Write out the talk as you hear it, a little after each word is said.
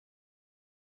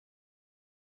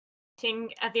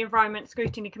meeting at the Environment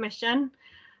Scrutiny Commission.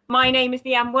 My name is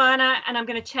Leanne Werner and I'm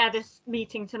going to chair this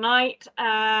meeting tonight.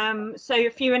 So a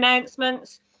few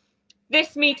announcements.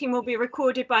 This meeting will be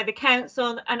recorded by the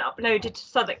Council and uploaded to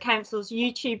Southwark Council's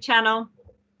YouTube channel.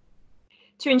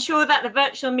 To ensure that the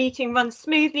virtual meeting runs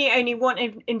smoothly, only one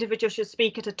individual should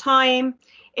speak at a time.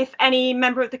 If any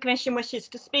member of the Commission wishes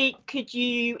to speak, could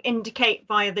you indicate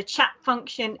via the chat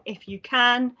function if you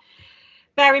can.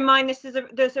 Bear in mind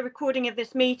there's a recording of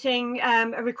this meeting.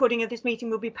 A recording of this meeting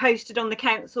will be posted on the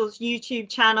Council's YouTube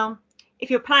channel. If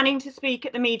you're planning to speak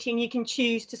at the meeting, you can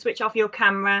choose to switch off your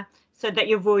camera so that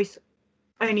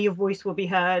only your voice will be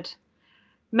heard.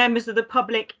 Members of the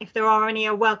public, if there are any,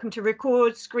 are welcome to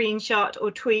record, screenshot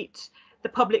or tweet the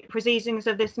public proceedings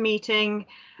of this meeting,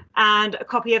 and a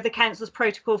copy of the Council's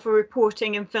protocol for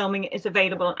reporting and filming is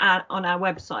available on our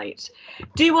website.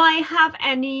 Do I have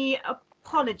any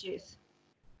apologies?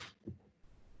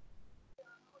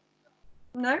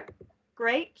 No?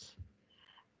 Great.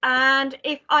 And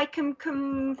if I can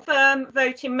confirm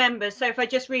voting members, so if I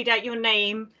just read out your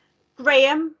name,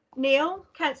 Graham Neal,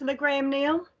 Councillor Graham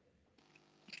Neal.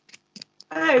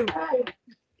 Oh,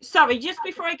 sorry, just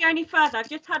before I go any further, I've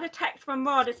just had a text from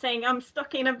Rada saying I'm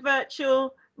stuck in a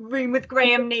virtual room with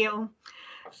Graham Neal.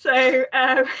 So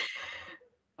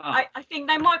I think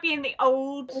they might be in the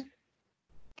old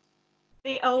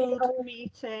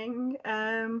meeting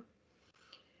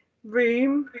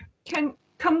room.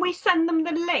 Can we send them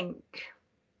the link?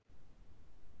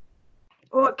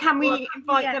 Or can we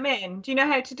invite them in? Do you know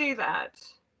how to do that?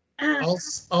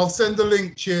 I'll send the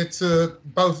link, Chair, to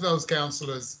both of those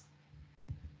councillors.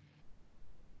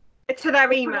 To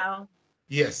their email?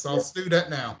 Yes, I'll do that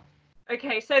now.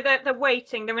 Okay, so they're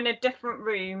waiting. They're in a different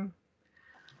room.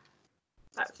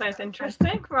 That sounds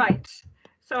interesting. Right.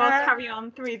 So I'll carry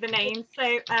on through the names.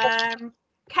 So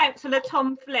Councillor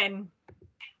Tom Flynn.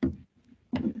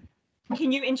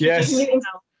 Can you introduce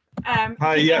yourself?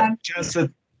 Hi, yeah,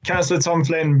 Councillor Tom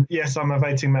Flynn. Yes, I'm a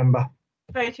voting member.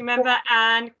 Voting member.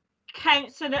 And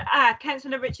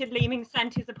Councillor Richard Leeming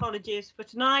sent his apologies for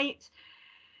tonight.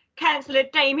 Councillor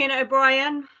Damien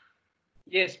O'Brien.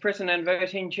 Yes, present and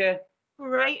voting, Chair.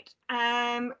 Great.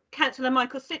 Councillor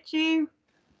Michael Situ.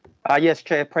 Yes,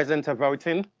 Chair, present and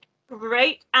voting.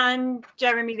 Great. And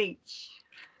Jeremy Leach.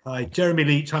 Hi, Jeremy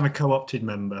Leach. I'm a co-opted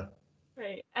member.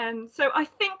 Great. So I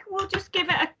think we'll just give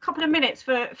it a couple of minutes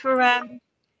for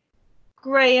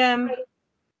Graham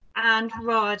and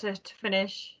Rada to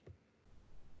finish.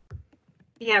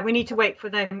 Yeah, we need to wait for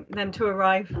them to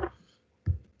arrive.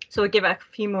 So we'll give it a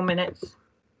few more minutes.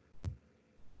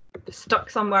 Stuck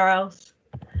somewhere else.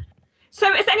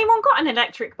 So has anyone got an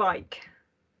electric bike?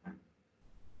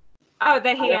 Oh,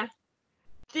 they're here.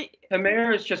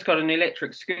 Amira's just got an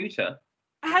electric scooter.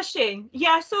 Has she?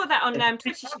 Yeah, I saw that on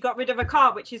Twitter. She got rid of a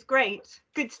car, which is great.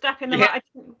 Good step in the right. I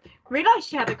didn't realise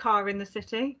she had a car in the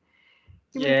city.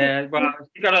 Yeah, well,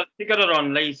 she got it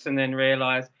on lease and then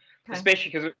realised,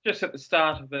 especially because it was just at the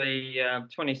start of the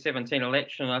 2017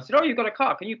 election. I said, "Oh, you've got a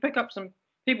car. Can you pick up some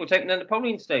people taking them to the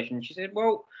polling station?" She said,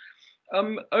 "Well,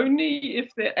 only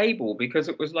if they're able, because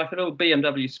it was like a little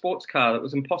BMW sports car that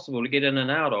was impossible to get in and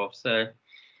out of." So,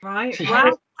 right,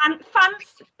 wow, and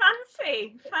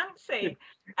fancy.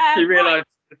 She realised.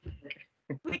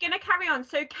 We're going to carry on.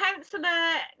 So, Councillor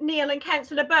Neal and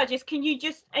Councillor Burgess, can you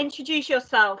just introduce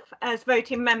yourself as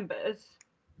voting members?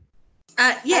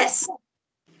 Yes.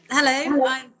 Hello.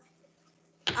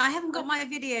 I haven't got my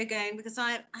video going because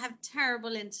I have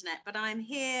terrible internet, but I'm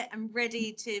here and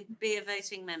ready to be a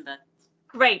voting member.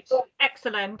 Great.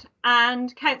 Excellent.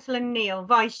 And Councillor Neal,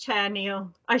 Vice Chair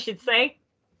Neal, I should say.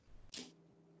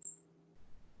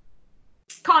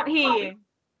 Can't hear you.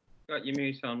 Got your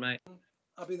mute on, mate.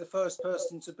 I'll be the first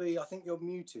person to be. I think you're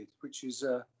muted, which is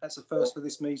that's a first for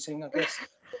this meeting, I guess.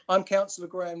 I'm Councillor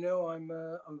Graham Neal.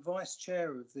 I'm vice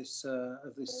chair of this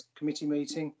committee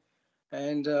meeting,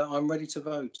 and I'm ready to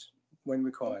vote when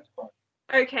required.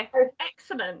 Okay,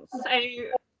 excellent. So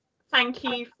thank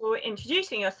you for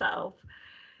introducing yourself.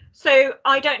 So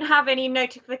I don't have any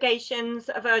notifications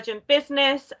of urgent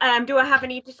business. Do I have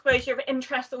any disclosure of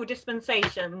interest or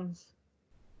dispensations?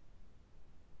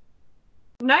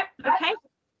 No. Okay.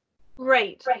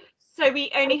 Great. So we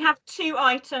only have two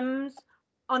items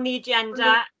on the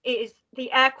agenda. It is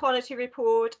the air quality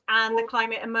report and the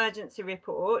climate emergency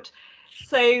report.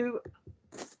 So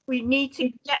we need to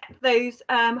get those.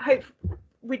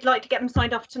 We'd like to get them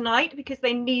signed off tonight because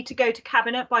they need to go to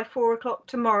Cabinet by 4 o'clock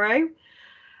tomorrow.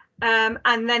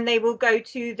 And then they will go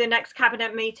to the next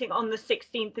Cabinet meeting on the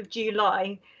 16th of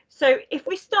July. So if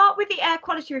we start with the air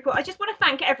quality report, I just want to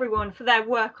thank everyone for their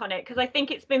work on it, because I think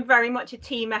it's been very much a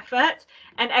team effort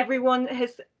and everyone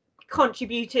has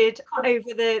contributed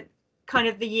over the kind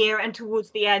of the year and towards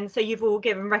the end. So you've all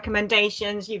given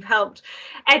recommendations, you've helped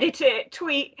edit it,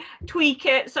 tweak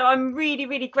it. So I'm really,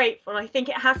 really grateful. I think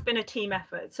it has been a team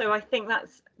effort. So I think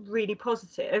that's really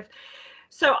positive.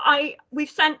 So we've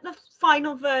sent the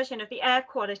final version of the air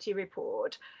quality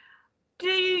report. Do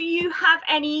you have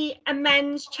any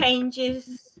amends,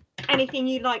 changes, anything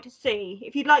you'd like to see?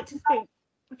 If you'd like to speak,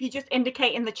 if you just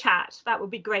indicate in the chat, that would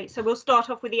be great. So we'll start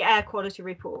off with the air quality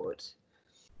report.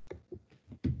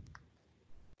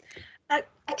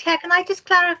 Chair, can I just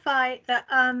clarify that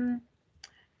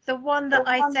the one that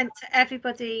I sent to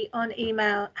everybody on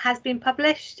email has been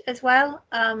published as well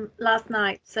last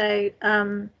night. So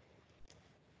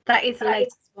that is the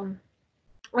latest one.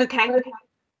 Okay.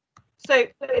 So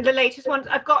the latest ones,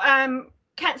 I've got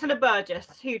Councillor Burgess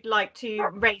who'd like to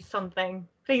raise something.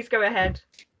 Please go ahead.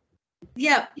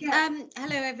 Yeah.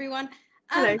 Hello, everyone.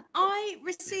 Hello. I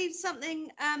received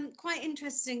something quite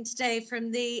interesting today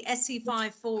from the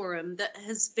SE5 forum that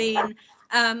has been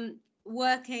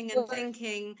working and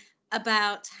thinking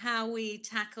about how we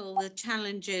tackle the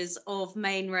challenges of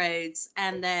main roads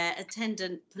and their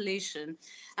attendant pollution.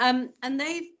 And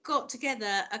they've got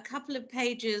together a couple of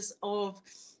pages of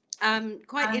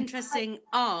quite interesting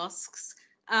asks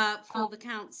for the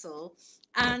council.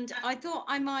 And I thought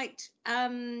I might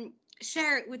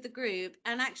share it with the group,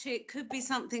 and actually it could be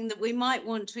something that we might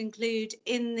want to include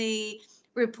in the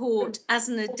report as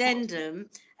an addendum,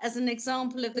 as an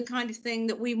example of the kind of thing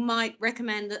that we might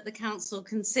recommend that the council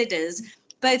considers,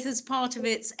 both as part of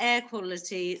its air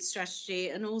quality strategy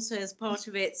and also as part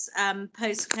of its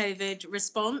post-COVID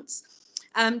response.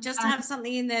 Just to have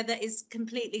something in there that is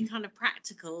completely kind of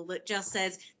practical, that just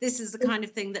says this is the kind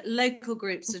of thing that local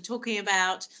groups are talking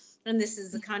about, and this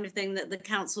is the kind of thing that the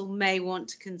council may want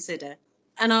to consider.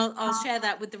 And I'll share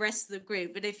that with the rest of the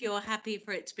group, but if you're happy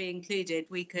for it to be included,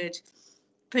 we could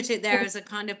put it there as a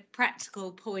kind of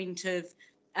practical point of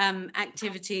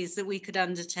activities that we could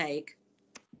undertake.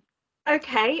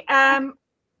 Okay,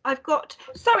 I've got,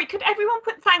 sorry, could everyone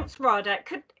put, thanks Rada,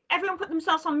 could everyone put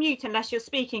themselves on mute unless you're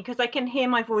speaking, because I can hear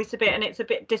my voice a bit and it's a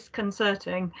bit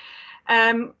disconcerting.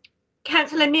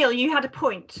 Councillor Neil, you had a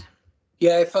point.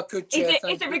 Yeah, if I could, Chair.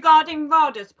 Is it regarding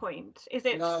Rada's point? Is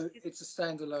it? No, it's a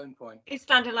standalone point. It's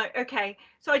standalone. Okay.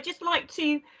 So I'd just like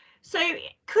to, so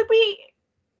could we,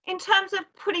 in terms of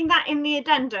putting that in the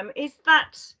addendum, is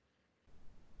that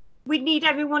we'd need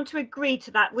everyone to agree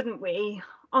to that, wouldn't we,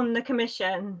 on the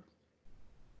commission?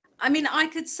 I mean, I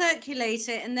could circulate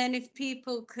it, and then if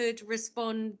people could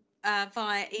respond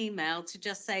via email to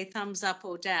just say thumbs up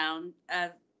or down,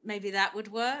 maybe that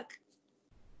would work.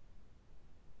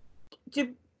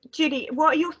 Judy, what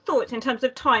are your thoughts in terms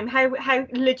of time? How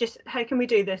can we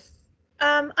do this?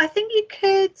 I think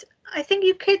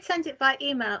you could send it by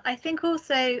email. I think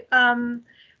also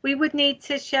we would need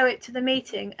to show it to the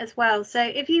meeting as well. So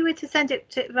if you were to send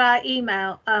it via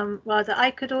email, rather, I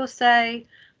could also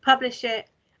publish it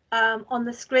on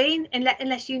the screen,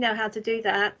 unless you know how to do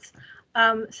that.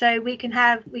 So we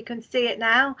can see it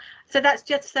now. So that's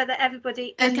just so that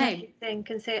everybody in the meeting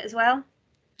can see it as well.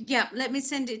 Yeah, let me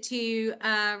send it to you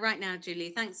right now, Julie.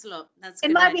 Thanks a lot. That's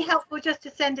it might be helpful just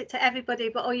to send it to everybody,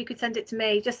 or you could send it to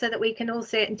me, just so that we can all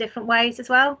see it in different ways as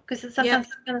well, because sometimes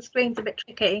on the screen's a bit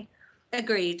tricky.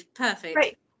 Agreed. Perfect.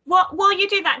 Great. While you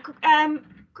do that,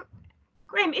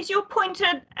 Grim, is your point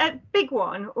a big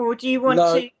one, or do you want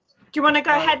to? Do you want to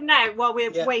go ahead now while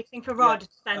we're waiting for Rod to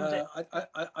send it?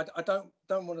 I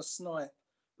don't want to snipe,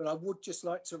 but I would just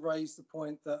like to raise the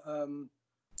point that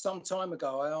some time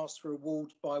ago I asked for a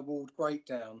ward-by-ward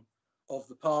breakdown of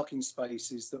the parking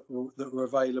spaces that were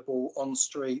available on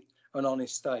street and on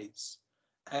estates,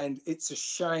 and it's a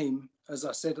shame, as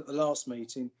I said at the last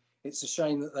meeting, it's a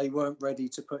shame that they weren't ready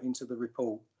to put into the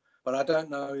report. But I don't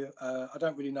know. I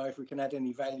don't really know if we can add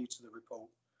any value to the report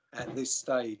at this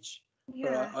stage.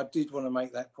 Yeah. But I did want to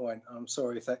make that point. I'm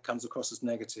sorry if that comes across as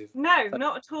negative. No,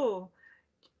 not at all.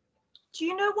 Do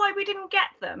you know why we didn't get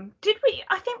them? Did we?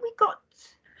 I think we got.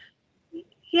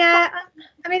 Yeah,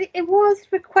 I mean, it was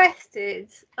requested.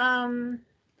 So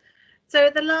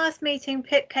at the last meeting,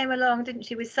 Pip came along, didn't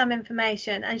she, with some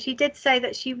information, and she did say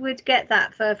that she would get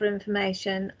that further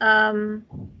information.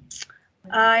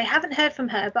 I haven't heard from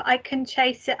her, but I can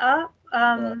chase it up.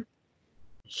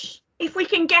 If we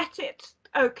can get it.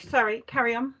 Oh, sorry,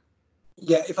 carry on.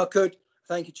 Yeah, if I could.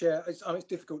 Thank you, Chair. It's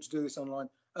difficult to do this online.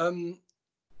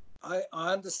 I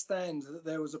understand that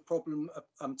there was a problem,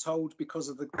 I'm told, because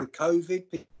of the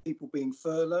COVID, people being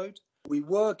furloughed. We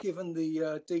were given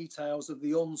the details of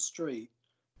the on-street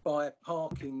by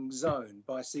parking zone,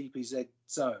 by CPZ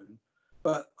zone.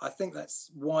 but I think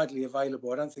that's widely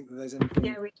available. I don't think that there's anything.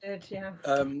 Yeah, we did. Yeah.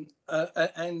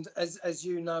 And as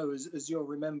you know, as you'll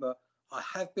remember, I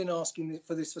have been asking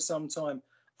for this for some time.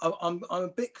 I'm a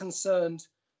bit concerned,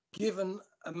 given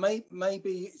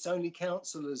maybe it's only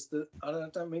councillors that I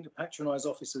don't mean to patronise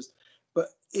officers, but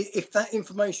if that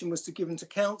information was to given to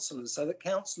councillors, so that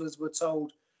councillors were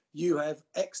told you have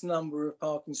X number of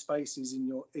parking spaces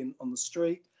on the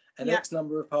street and X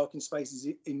number of parking spaces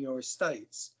in your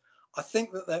estates, I think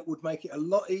that would make it a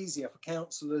lot easier for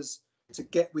councillors to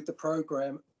get with the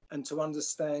programme and to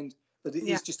understand that it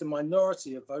is just a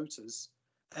minority of voters,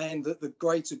 and that the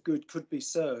greater good could be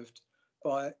served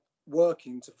by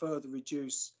working to further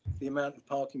reduce the amount of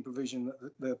parking provision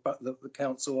that the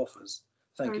council offers.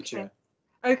 Thank you, Chair.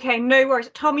 Okay, no worries.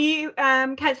 Tom, you,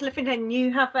 Councillor Finton,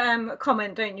 you have a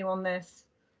comment, don't you, on this?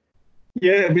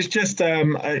 Yeah, it was just,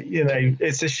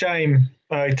 it's a shame.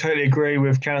 I totally agree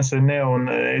with Councillor Neil, and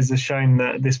it's a shame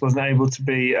that this wasn't able to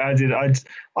be added.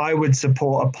 I would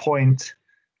support a point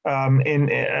in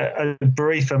a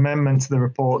brief amendment to the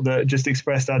report that just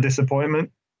expressed our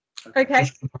disappointment. Okay.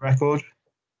 Just for the record.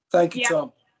 Thank you,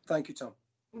 Tom. Thank you, Tom.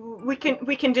 We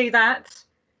can do that.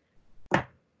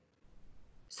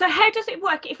 So how does it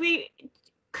work?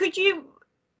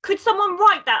 Could someone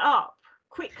write that up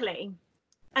quickly,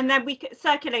 and then we could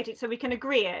circulate it so we can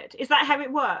agree it? Is that how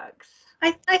it works?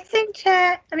 I think,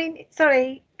 Chair. I mean,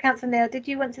 sorry, Councillor Neil, did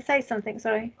you want to say something?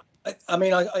 Sorry. I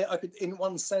mean, I could, in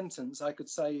one sentence, I could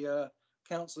say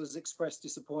councillors expressed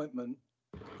disappointment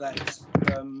that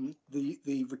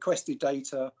the requested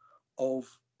data of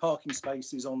parking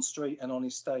spaces on street and on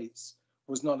estates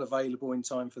was not available in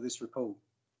time for this report.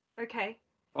 Okay.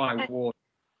 By ward.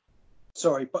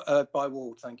 Sorry, but by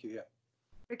ward. Thank you.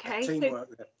 Yeah. Okay. Teamwork.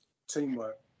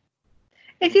 Teamwork.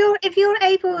 If you're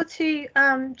able to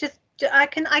I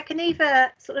can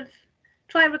either sort of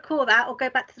try and record that or go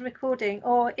back to the recording,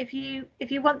 or if you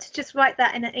want to just write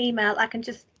that in an email, I can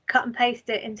just cut and paste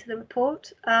it into the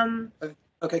report.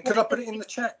 Okay, could I put it in the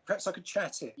chat? Perhaps I could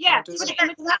chat it. Yeah,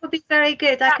 that would be very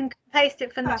good. I can paste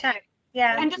it from the chat.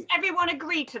 Yeah. And does everyone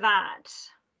agree to that?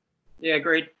 Yeah,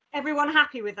 agreed. Everyone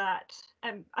happy with that?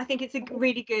 I think it's a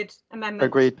really good amendment.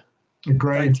 Agreed.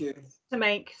 Agreed. Thank you. To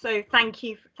make. So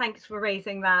thanks for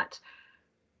raising that.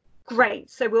 Great.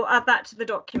 So we'll add that to the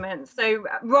document. So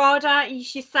Rada,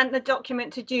 she sent the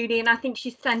document to Julie, and I think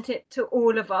she sent it to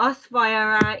all of us via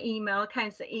our email,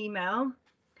 council email.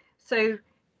 So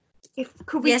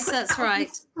could we put that's that on right.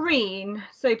 the screen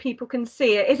so people can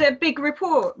see it? Is it a big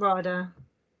report, Rada?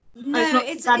 No,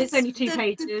 it's only 2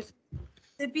 pages.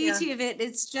 The beauty of it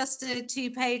is just a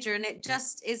 2-pager, and it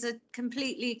just is a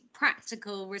completely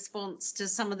practical response to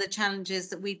some of the challenges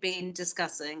that we've been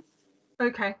discussing.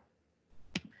 Okay.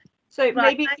 So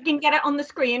maybe we can get it on the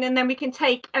screen, and then we can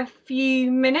take a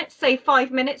few minutes, say 5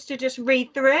 minutes, to just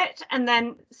read through it and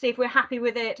then see if we're happy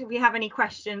with it, if we have any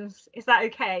questions. Is that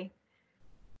okay?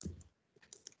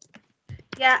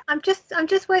 Yeah, I'm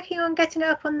just working on getting it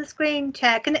up on the screen,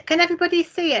 Chair. Can everybody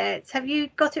see it? Have you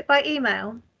got it by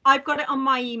email? I've got it on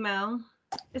my email.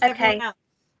 Okay.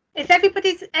 If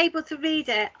everybody's able to read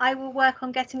it, I will work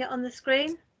on getting it on the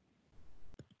screen.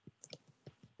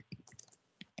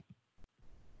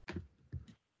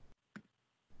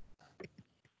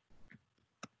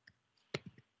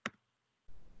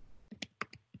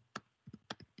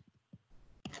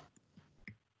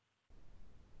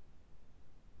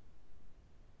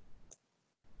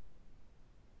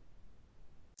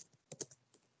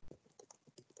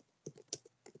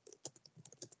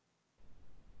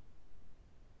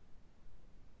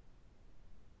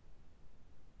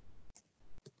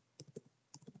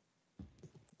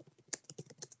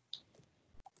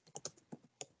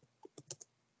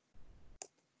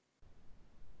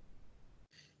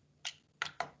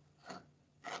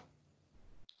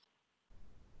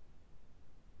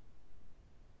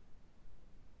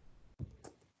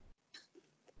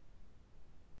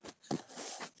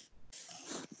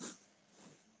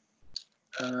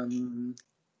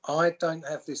 I don't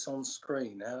have this on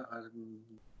screen.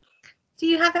 Do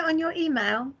you have it on your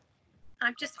email?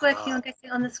 I'm just working on getting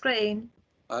it on the screen.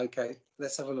 Okay,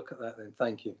 let's have a look at that then.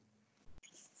 Thank you.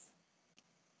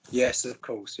 Yes, of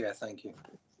course. Yeah, thank you.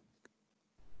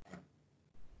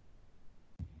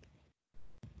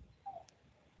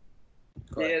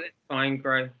 Great. Yeah, that's fine,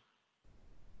 Gray.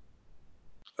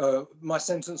 My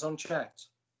sentence on chat.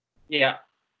 Yeah.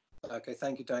 Okay,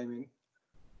 thank you, Damien.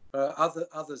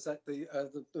 Others that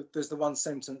there's the 1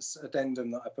 sentence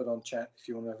addendum that I put on chat. If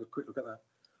you want to have a quick look at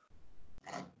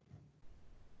that.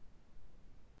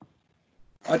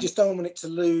 I just don't want it to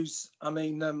lose. I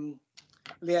mean,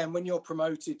 Leanne, when you're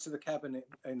promoted to the cabinet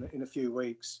in a few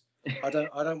weeks, I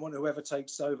don't want whoever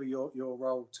takes over your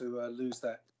role to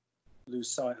lose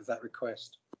sight of that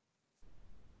request.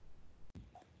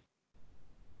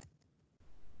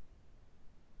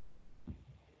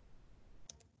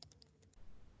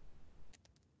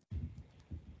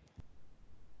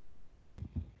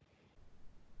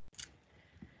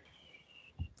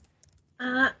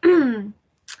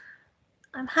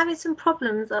 I'm having some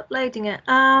problems uploading it.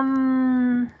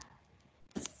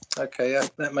 Okay, yeah,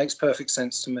 that makes perfect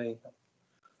sense to me.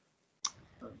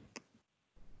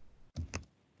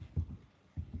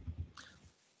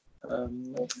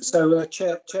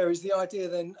 Chair, is the idea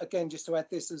then again just to add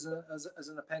this as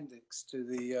an appendix to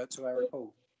the to our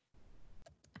report?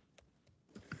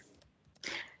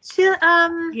 Sure,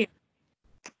 Yeah.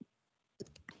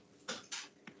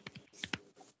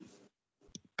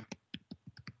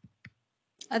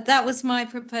 That was my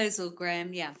proposal,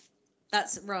 Graham. Yeah,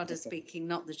 that's Rada speaking,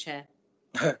 not the chair.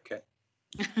 Okay.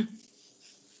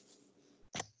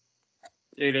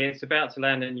 Julie, it's about to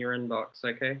land in your inbox,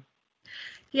 okay?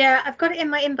 yeah, I've got it in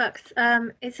my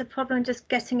inbox. It's a problem just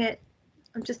getting it.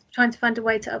 I'm just trying to find a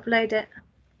way to upload it.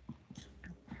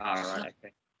 All right,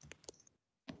 okay.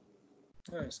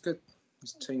 Oh, it's good.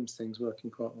 This Teams thing's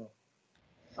working quite well.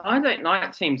 I don't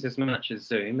like Teams as much as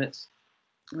Zoom. It's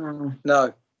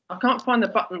No. I can't find the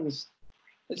buttons.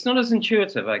 It's not as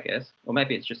intuitive, I guess, or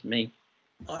maybe it's just me.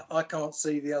 I can't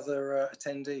see the other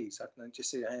attendees. I can just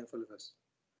see a handful of us.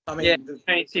 I mean, Yeah, you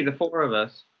only see the four of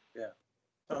us. Yeah.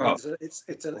 I mean,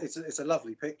 it's a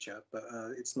lovely picture, but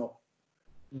it's not.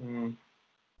 Mm.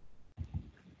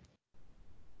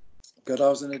 God, I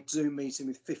was in a Zoom meeting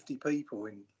with 50 people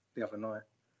the other night.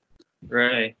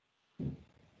 Really?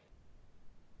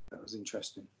 That was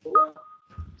interesting.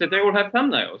 Did they all have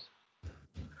thumbnails?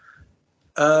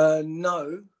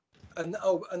 No. And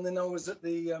then I was at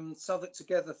the Southwark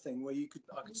Together thing where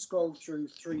I could scroll through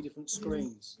 3 different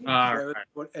screens where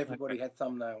everybody had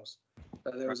thumbnails.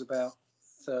 So there was about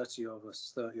 30 of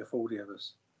us, 30 or 40 of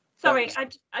us. Sorry,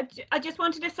 I just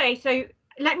wanted to say, so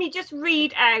let me just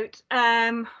read out.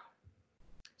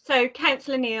 So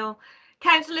Councillor Neil,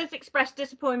 councillors expressed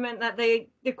disappointment that the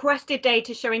requested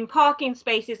data showing parking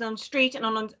spaces on street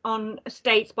and on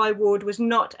estates by ward was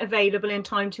not available in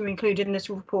time to include in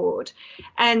this report.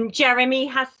 And Jeremy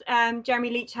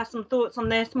Leach has some thoughts on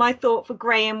this. My thought for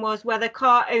Graham was whether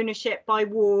car ownership by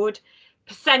ward,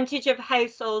 percentage of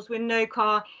households with no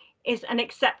car is an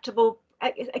acceptable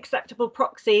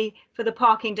proxy for the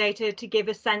parking data to give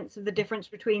a sense of the difference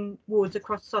between wards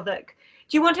across Southwark.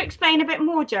 Do you want to explain a bit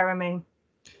more, Jeremy?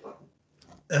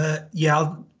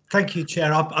 Yeah, thank you,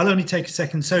 Chair. I'll only take a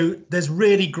second. So there's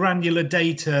really granular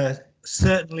data,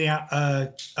 certainly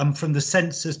from the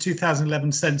census,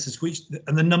 2011 census,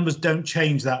 and the numbers don't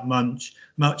change that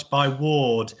much by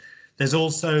ward. There's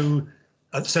also,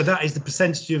 so that is the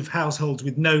percentage of households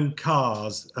with no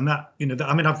cars, and that,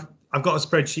 I mean, I've got a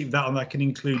spreadsheet of that on that I can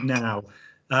include now.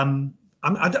 I'm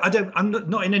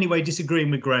not in any way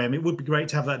disagreeing with Graham. It would be great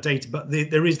to have that data, but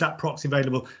there is that proxy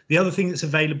available. The other thing that's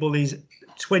available is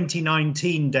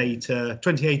 2019 data,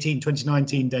 2018,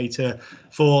 2019 data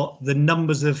for the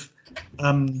numbers of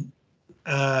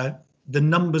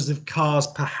cars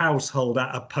per household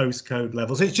at a postcode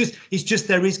level. So it's just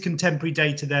there is contemporary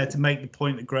data there to make the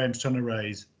point that Graham's trying to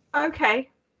raise. Okay.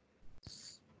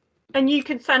 And you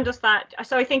can send us that.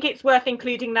 So I think it's worth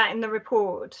including that in the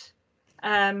report.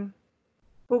 But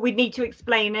we'd need to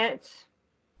explain it.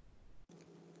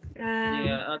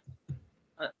 Yeah,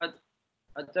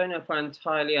 I don't know if I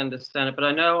entirely understand it, but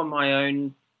I know on my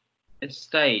own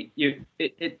estate,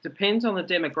 it depends on the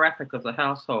demographic of the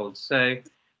household. So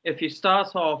if you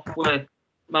start off with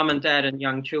mum and dad and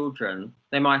young children,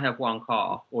 they might have one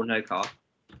car or no car.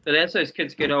 But as those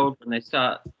kids get older and they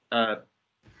start their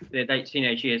late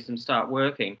teenage years and start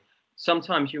working,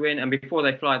 sometimes and before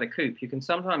they fly the coop, you can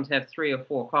sometimes have 3 or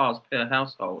 4 cars per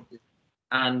household,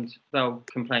 and they'll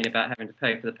complain about having to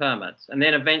pay for the permits. And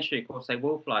then eventually, of course, they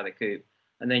will fly the coop,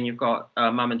 and then you've got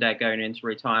mum and dad going into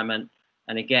retirement,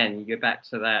 and again, you're back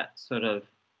to that sort of,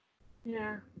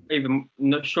 yeah. Even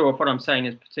not sure if what I'm saying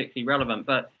is particularly relevant,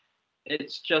 but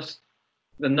it's just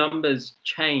the numbers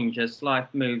change as life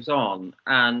moves on.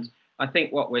 And I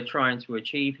think what we're trying to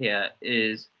achieve here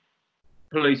is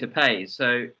polluter pays.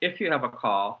 So if you have a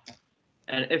car,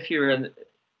 and if you're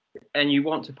and you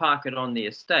want to park it on the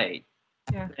estate,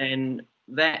 then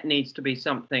that needs to be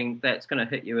something that's going to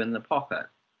hit you in the pocket,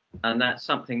 and that's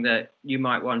something that you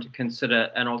might want to consider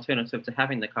an alternative to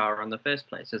having the car in the first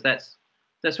place.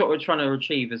 That's what we're trying to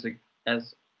achieve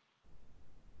as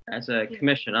as a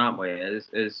commission, aren't we?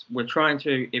 Is we're trying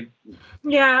to.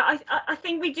 Yeah, I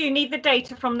think we do need the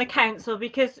data from the council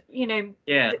because, you know,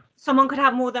 someone could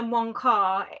have more than one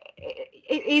car.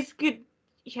 It is good.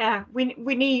 Yeah, we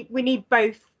need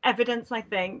both evidence, I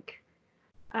think.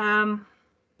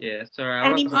 Yeah, sorry.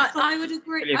 I would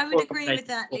agree. I would agree with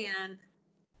that, Leanne.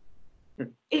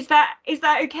 Is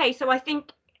that okay? So I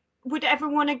think, would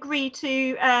everyone agree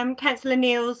to Councillor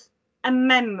Neal's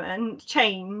amendment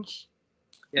change?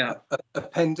 Yeah.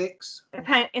 Appendix.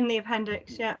 In the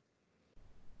appendix, yeah.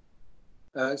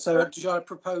 So should I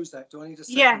propose that? Do I need a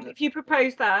second? Yeah, if you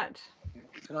propose that.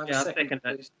 Can I have a second,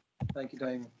 please? Thank you,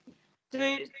 Damien.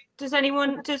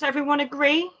 Does everyone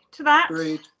agree to that?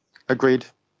 Agreed. Agreed.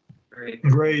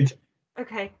 Agreed.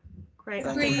 Okay, great.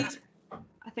 Agreed.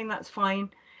 I think that's fine.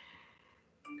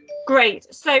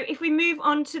 Great. So if we move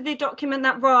on to the document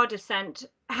that RADA sent,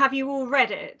 have you all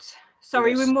read it?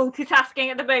 Sorry, Yes. we're multitasking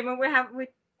at the moment. We're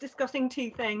discussing two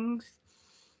things.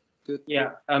 Good.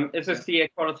 Yeah. Is this the air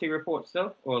quality report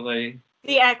still, or the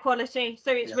air quality?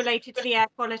 So it's Yes. related to the air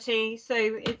quality. So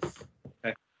it's.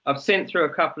 Okay. I've sent through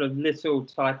a couple of little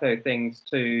typo things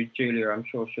to Julia. I'm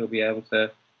sure she'll be able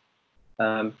to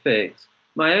fix.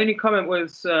 My only comment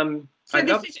was. So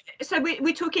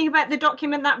we're talking about the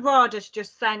document that RADA's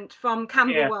just sent from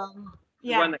Camberwell.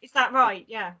 Yeah. Is that right?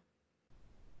 Yeah.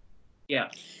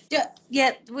 Yeah.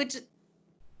 Yeah.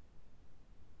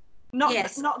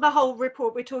 Not the whole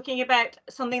report. We're talking about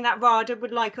something that RADA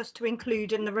would like us to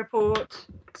include in the report.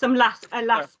 Some last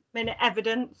minute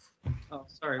evidence. Oh,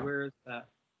 sorry. Where is that?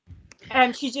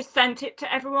 She just sent it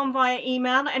to everyone via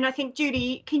email, and I think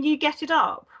Julie, can you get it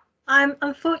up?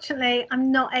 Unfortunately,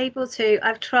 I'm not able to.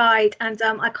 I've tried, and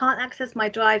I can't access my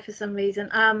drive for some reason.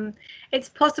 It's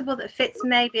possible that Fitz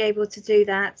may be able to do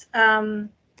that.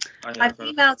 I've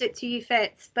emailed it to you,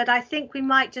 Fitz, but I think we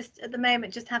might just at the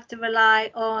moment just have to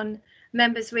rely on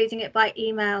members reading it by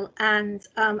email, and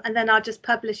then I'll just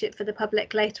publish it for the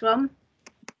public later on.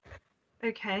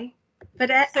 Okay. But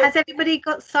has everybody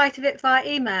got sight of it via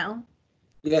email?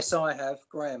 Yes, I have.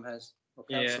 Graham has. Or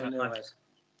Councillor Neal has.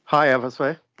 Hi,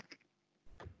 Eversway.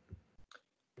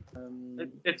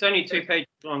 It's only 2 pages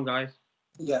long, guys.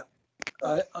 Yeah,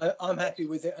 I'm happy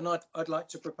with it, and I'd like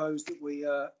to propose that we,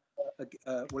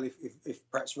 well,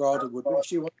 if perhaps RADA would, but if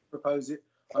she wants to propose it,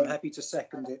 I'm happy to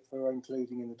second it for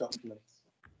including in the document.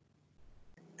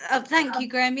 Thank you,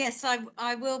 Graham. Yes,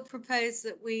 I will propose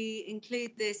that we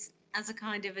include this as a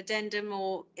kind of addendum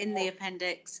or in the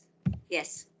appendix.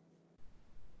 Yes.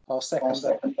 I'll second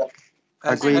that.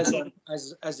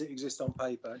 As it exists on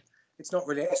paper. It's not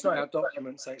our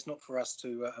document, so it's not for us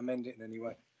to amend it in any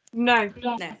way. No.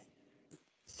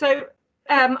 So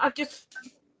I've just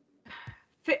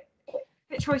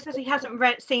Fitzroy says he hasn't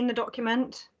seen the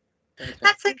document. Okay.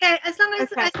 That's okay. As long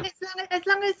as everybody,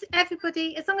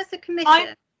 as long as the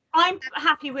commission. I'm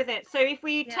happy with it. So if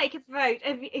we take a vote,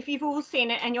 if you've all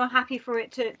seen it and you're happy for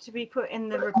it to be put in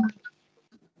the report,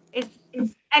 is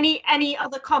any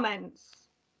other comments?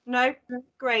 No?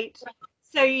 Great.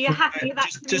 So you're happy with that?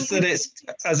 Just that it's,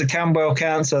 as a Camberwell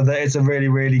councillor, that it's a really,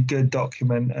 really good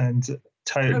document, and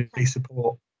totally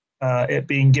support it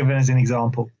being given as an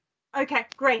example. Okay,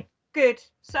 great, good.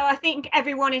 So I think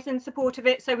everyone is in support of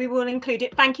it, so we will include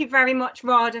it. Thank you very much,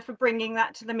 RADA, for bringing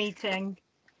that to the meeting.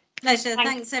 Pleasure.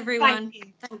 Thanks everyone.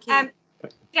 Thank you.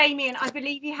 Damien, I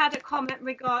believe you had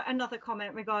another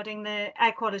comment regarding the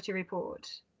air quality report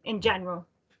in general.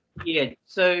 Yeah,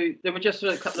 so there were just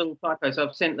a couple of little typos.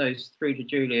 I've sent those through to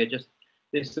Julia. Just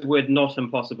this the word "not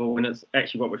impossible" when it's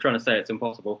actually what we're trying to say. It's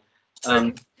impossible.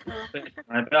 But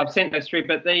I've sent those through.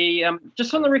 But the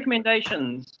just on the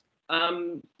recommendations.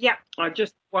 I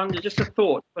just wonder, just a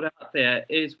thought put out there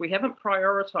is we haven't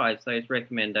prioritised those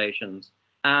recommendations,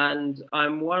 and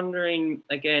I'm wondering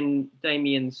again,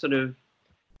 Damien's sort of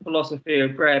philosophy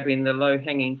of grabbing the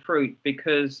low-hanging fruit,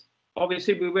 because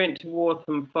obviously we went to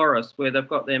Waltham Forest where they've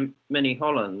got their mini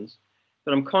Hollands,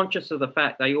 but I'm conscious of the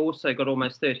fact they also got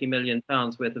almost £30 million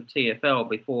worth of TfL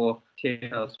before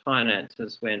TfL's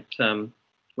finances went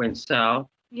south.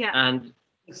 Yeah. And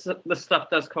the stuff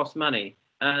does cost money.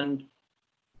 And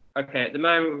okay, at the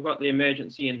moment we've got the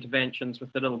emergency interventions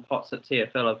with the little pots that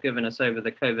TfL have given us over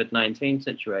the COVID-19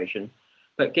 situation.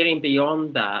 But getting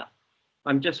beyond that,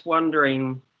 I'm just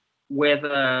wondering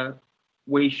whether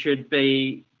we should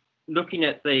be looking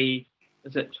at the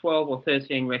 12 or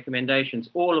 13 recommendations,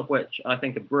 all of which I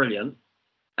think are brilliant,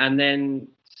 and then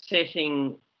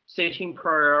setting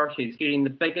priorities, getting the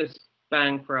biggest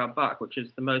bang for our buck, which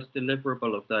is the most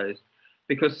deliverable of those.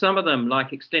 Because some of them,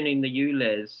 like extending the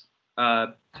ULEZ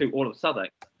to all of Southwark,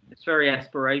 it's very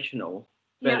aspirational,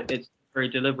 but it's very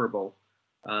deliverable.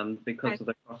 because of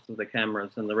the cost of the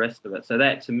cameras and the rest of it. So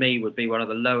that to me would be one of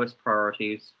the lowest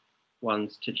priorities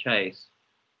ones to chase.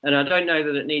 And I don't know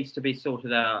that it needs to be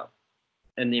sorted out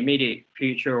in the immediate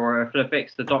future, or if it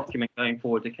affects the document going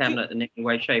forward to Cabinet in any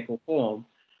way, shape or form,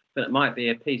 but it might be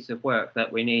a piece of work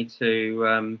that we need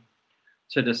to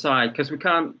decide, because we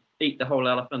can't eat the whole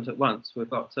elephant at once. We've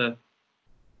got to,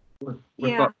 I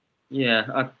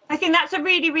think that's a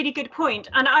really, really good point.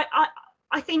 And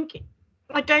I think,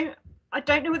 I don't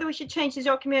know whether we should change the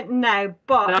document now,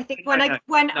 but no, I think when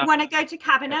I go to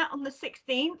Cabinet on the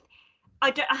 16th,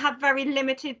 I have very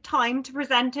limited time to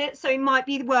present it, so it might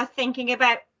be worth thinking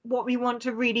about what we want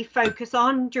to really focus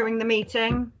on during the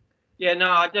meeting. Yeah, no,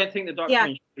 I don't think the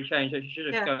document should be changed. It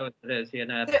should just go as it is. Yeah,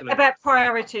 no, absolutely. About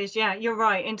priorities, yeah, you're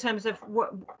right. In terms of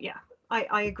what, yeah,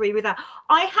 I agree with that.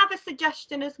 I have a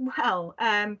suggestion as well.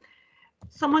 I'm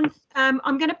going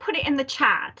to put it in the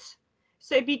chat,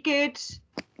 so it'd be good.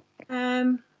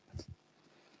 Let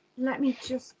me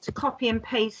just copy and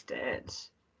paste it.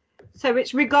 So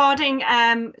it's regarding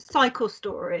cycle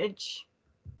storage.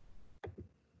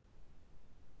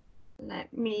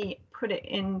 Let me put it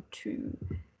into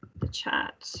the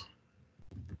chat.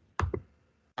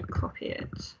 Copy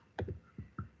it.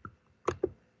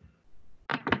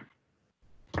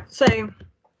 So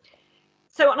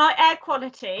on our air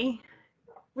quality,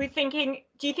 we're thinking,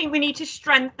 do you think we need to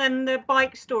strengthen the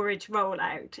bike storage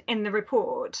rollout in the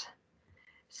report?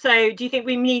 So do you think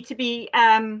we need to be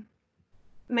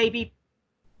maybe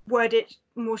word it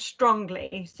more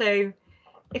strongly? So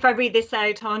if I read this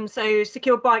out on, so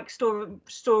secure bike store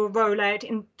rollout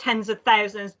in tens of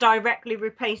thousands, directly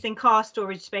replacing car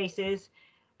storage spaces,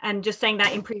 and just saying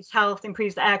that improves health,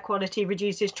 improves the air quality,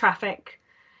 reduces traffic,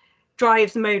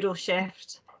 drives modal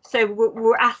shift. So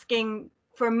we're asking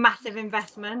for a massive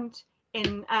investment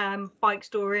in bike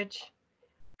storage.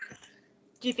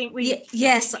 Do you think we?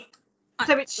 Yes.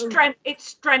 So it's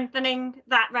strengthening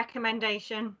that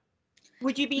recommendation.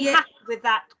 Would you be happy with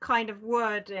that kind of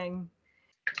wording?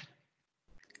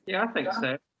 Yeah, I think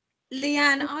so.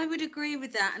 Leanne, I would agree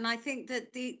with that. And I think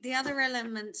that the other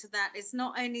element to that is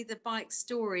not only the bike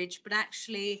storage, but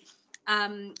actually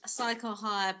cycle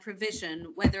hire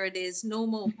provision, whether it is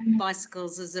normal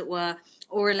bicycles, as it were,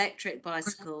 or electric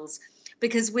bicycles.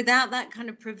 Because without that kind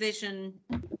of provision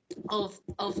of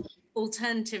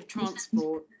alternative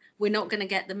transport, we're not going to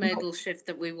get the modal shift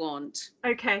that we want.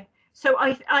 Okay. So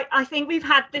I think we've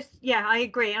had this, yeah, I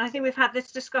agree. And I think we've had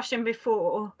this discussion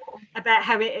before about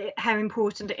how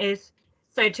important it is.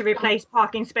 So to replace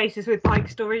parking spaces with bike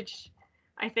storage,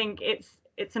 I think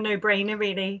it's a no-brainer,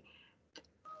 really.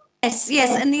 Yes.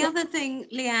 And the other thing,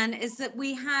 Leanne, is that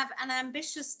we have an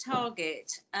ambitious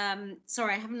target.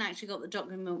 Sorry, I haven't actually got the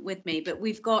document with me, but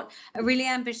we've got a really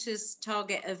ambitious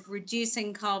target of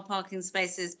reducing car parking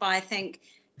spaces by, I think,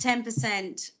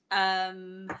 10%.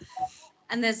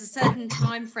 And there's a certain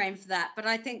time frame for that, but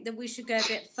I think that we should go a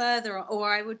bit further,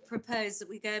 or I would propose that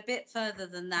we go a bit further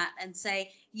than that and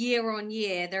say year on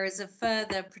year there is a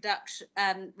further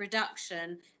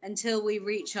reduction until we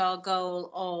reach our goal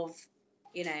of,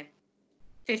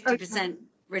 50%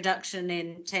 reduction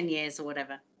in 10 years or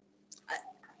whatever.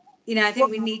 I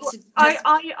think we need to.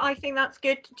 I think that's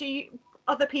good. Do you,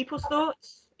 other people's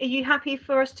thoughts? Are you happy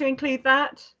for us to include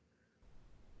that?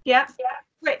 Yeah.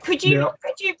 Right. Could you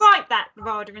write that,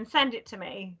 Radha, and send it to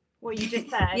me? What you just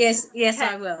said. Yes, okay.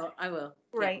 I will.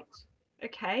 Great. Yeah.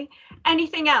 Okay.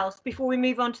 Anything else before we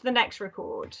move on to the next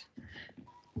report?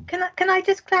 Can I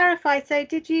just clarify? So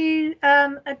did you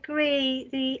agree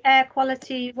the air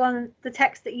quality one, the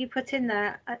text that you put in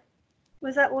there?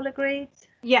 Was that all agreed?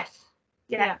 Yes.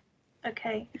 Yeah.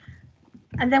 Okay.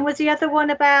 And then was the other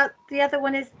one about, the other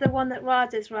one is the one that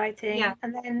Radha's writing. Yeah.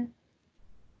 And then.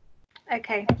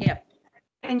 Okay. Yeah.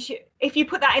 And if you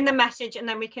put that in the message, and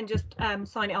then we can just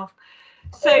sign it off.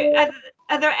 So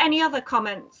are there any other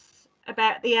comments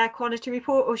about the air quality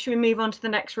report, or should we move on to the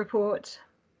next report?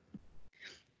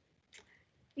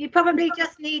 You probably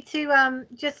just need to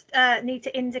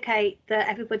indicate that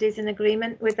everybody's in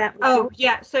agreement with that report. Oh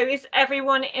yeah, so is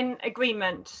everyone in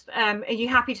agreement? Are you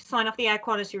happy to sign off the air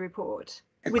quality report?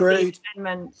 Agreed. With the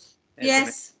amendments?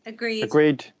 Yes, agreed.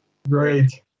 Agreed.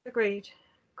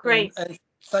 Great. And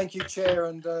thank you, Chair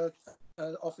and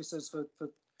officers, for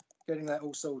getting that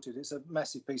all sorted. It's a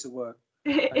massive piece of work.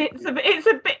 It's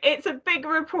a big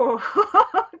report.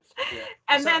 Yeah.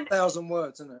 And it's then 1,000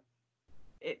 words, isn't it?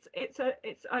 It's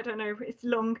I don't know, it's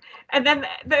long. And then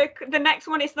the next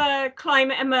one is the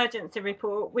climate emergency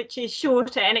report, which is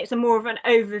shorter and it's a more of an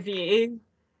overview.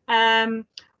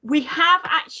 We have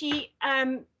actually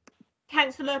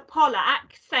Councillor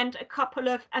Pollack sent a couple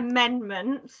of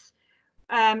amendments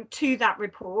to that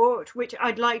report, which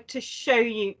I'd like to show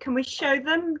you. Can we show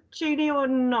them, Julie, or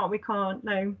not? We can't,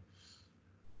 no.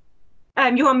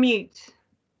 You're on mute.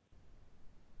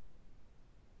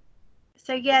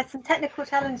 So yeah, some technical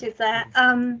challenges there.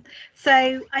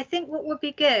 So I think what would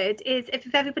be good is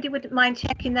if everybody wouldn't mind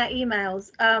checking their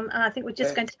emails, and I think we're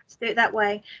just going to have to do it that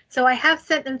way. So I have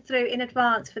sent them through in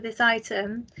advance for this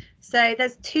item. So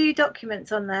there's 2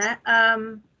 documents on there,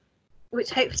 which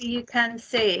hopefully you can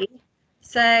see.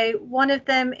 So one of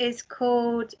them is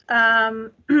called,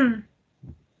 one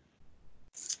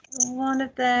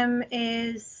of them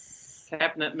is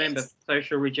Cabinet Member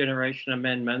Social Regeneration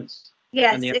Amendments.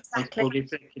 Yes, and the exactly. called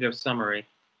Executive Summary.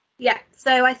 Yeah,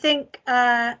 so I think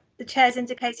the chair's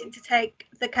indicating to take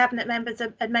the cabinet members'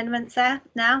 amendments there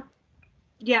now.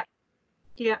 Yeah,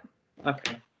 yeah.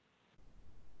 Okay.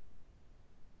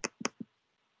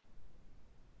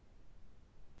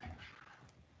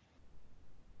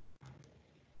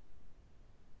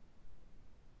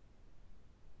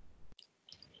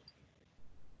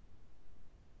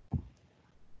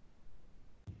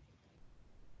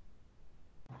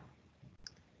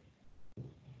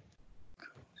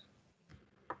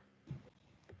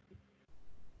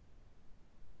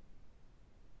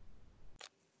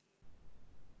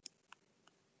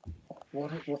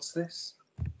 What's this?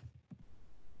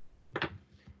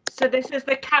 So this is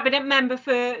the cabinet member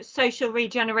for social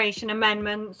regeneration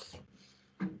amendments.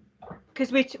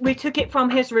 Because we took it from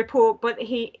his report, but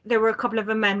there were a couple of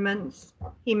amendments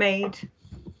he made.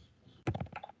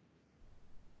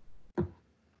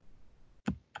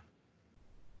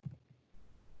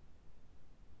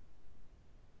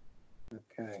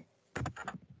 Okay.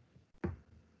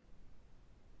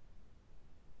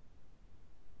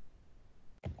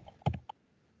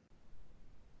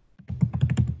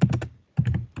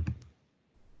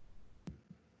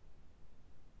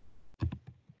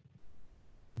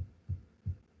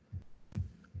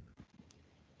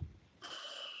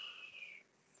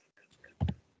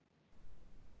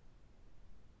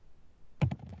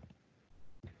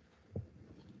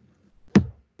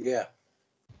 Yeah.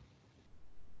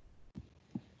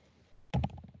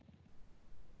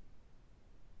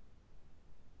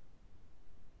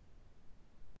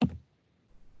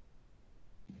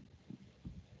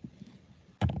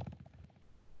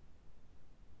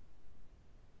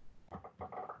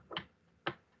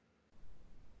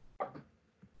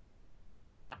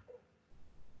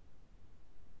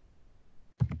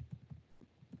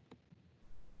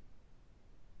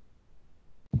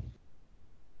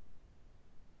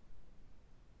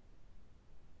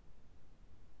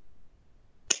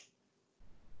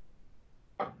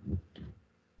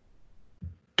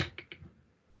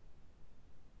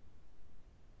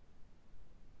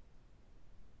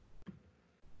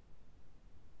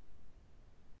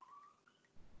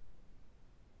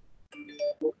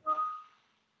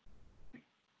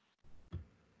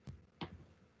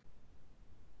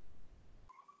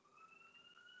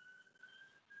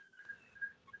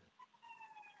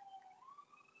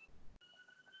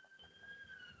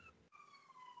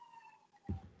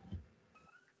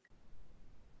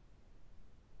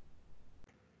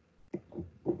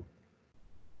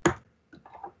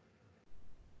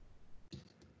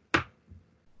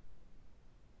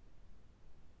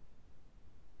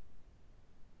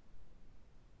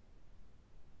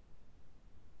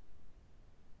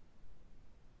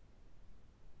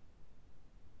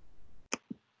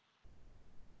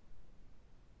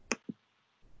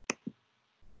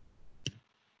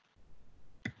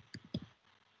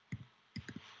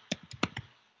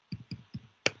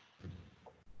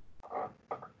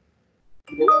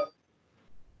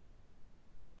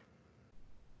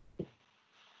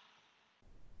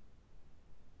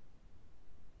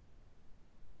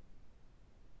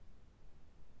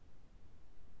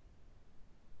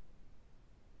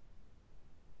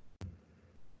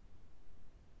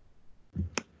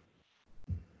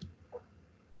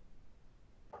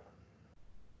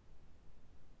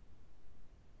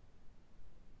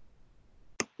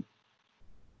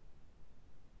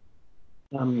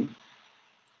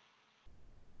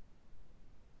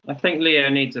 I think Leo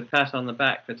needs a pat on the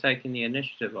back for taking the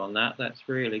initiative on that. That's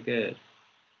really good.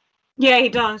 Yeah, he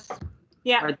does.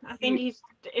 Yeah, I think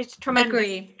it's tremendous.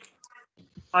 Agree.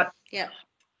 Yeah.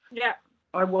 Yeah.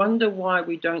 I wonder why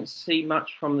we don't see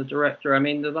much from the director. I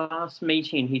mean, the last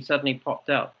meeting he suddenly popped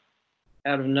up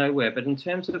out of nowhere. But in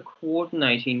terms of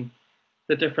coordinating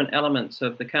the different elements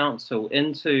of the council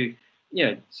into,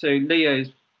 so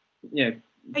Leo's,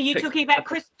 Are you talking about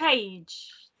Chris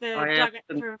Page, the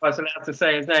director? I was allowed to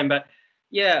say his name, but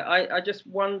yeah, I just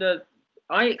wonder.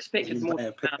 I expected more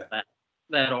out of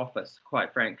that office,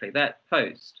 quite frankly, that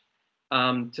post.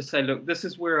 to say, look, this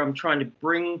is where I'm trying to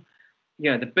bring,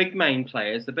 you know, the big main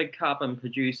players, the big carbon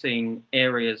producing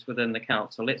areas within the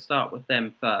council. Let's start with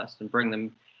them first and bring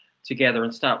them together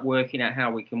and start working out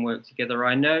how we can work together.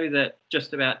 I know that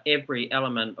just about every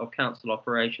element of council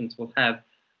operations will have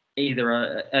either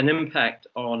an impact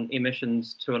on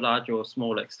emissions to a large or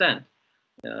small extent.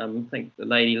 I think the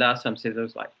lady last time said there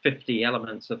was like 50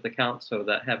 elements of the council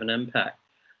that have an impact.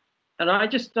 And I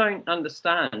just don't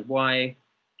understand why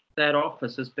that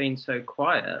office has been so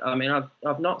quiet. I mean,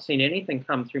 I've not seen anything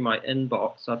come through my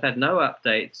inbox. I've had no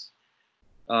updates.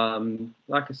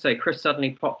 Like I say, Chris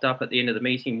suddenly popped up at the end of the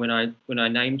meeting when I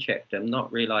name checked him,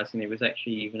 not realizing he was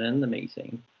actually even in the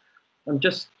meeting. I'm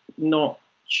just not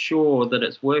sure that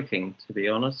it's working, to be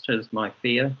honest, is my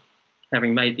fear,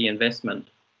 having made the investment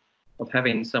of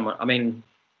having someone. I mean,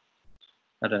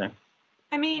 I don't know.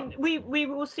 I mean, we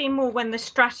will see more when the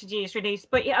strategy is released,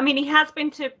 but yeah, I mean, he has been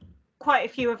to quite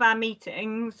a few of our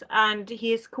meetings and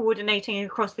he is coordinating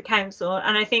across the council,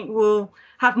 and I think we'll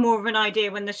have more of an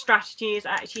idea when the strategy is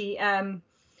actually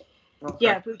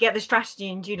yeah, we get the strategy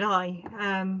in July,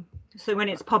 so when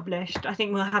it's published I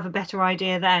think we'll have a better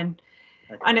idea then.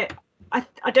 And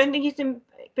I don't think he's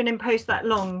been in post that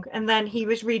long, and then he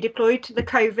was redeployed to the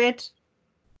COVID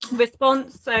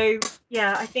response, so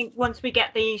yeah, I think once we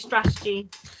get the strategy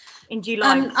in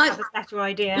July, we'll have a better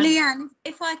idea. Leanne,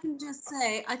 if I can just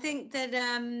say, I think that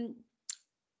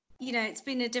you know, it's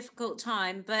been a difficult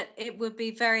time, but it would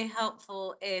be very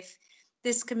helpful if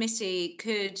this committee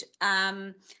could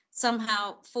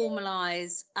somehow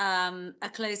formalise a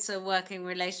closer working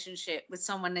relationship with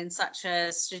someone in such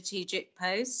a strategic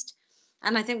post.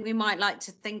 And I think we might like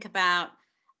to think about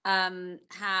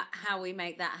how we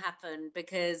make that happen,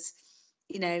 because,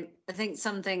 you know, I think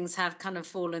some things have kind of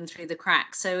fallen through the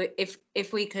cracks. So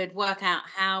if we could work out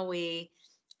how we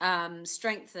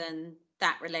strengthen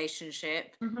that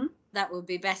relationship, that would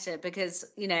be better, because,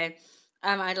 you know,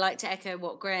 I'd like to echo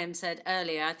what Graham said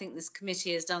earlier. I think this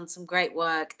committee has done some great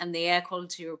work, and the air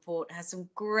quality report has some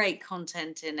great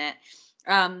content in it.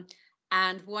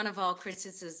 And one of our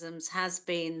criticisms has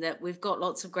been that we've got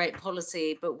lots of great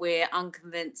policy, but we're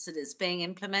unconvinced that it's being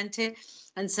implemented.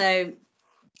 And so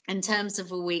in terms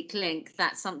of a weak link,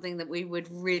 that's something that we would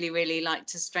really, really like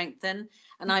to strengthen.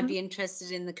 And I'd be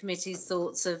interested in the committee's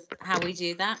thoughts of how we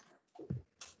do that.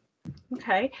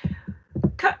 Okay.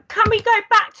 Can we go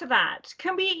back to that?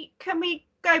 Can we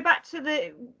go back to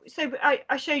the, so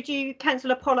I showed you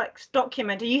Councillor Pollock's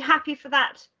document. Are you happy for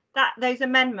those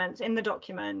amendments in the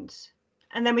document?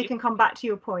 And then we can come back to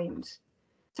your point.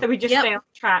 So we just stay on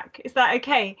track. Is that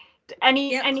okay?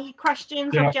 Any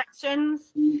questions,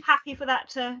 objections? Happy for that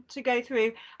to go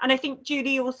through. And I think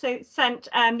Julie also sent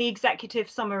the executive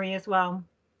summary as well.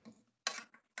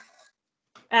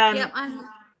 Yeah,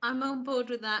 I'm on board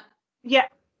with that. Yeah.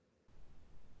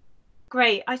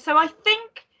 Great. So I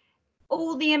think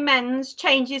all the amends,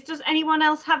 changes. Does anyone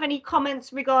else have any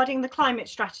comments regarding the climate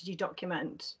strategy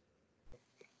document?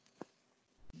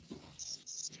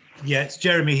 Yeah, it's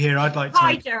Jeremy here. I'd like to.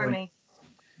 Hi, Jeremy.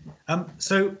 I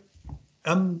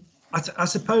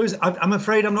suppose I'm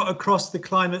afraid I'm not across the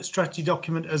climate strategy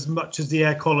document as much as the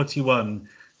air quality one.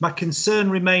 My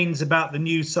concern remains about the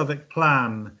new Southwark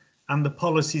plan and the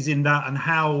policies in that, and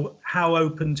how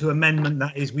open to amendment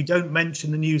that is. We don't mention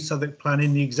the new Southwark plan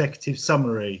in the executive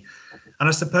summary, and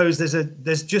I suppose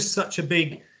there's just such a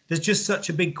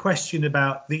big question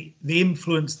about the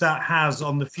influence that has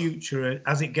on the future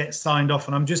as it gets signed off.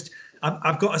 And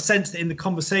I've got a sense that in the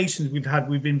conversations we've had,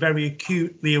 we've been very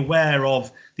acutely aware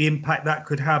of the impact that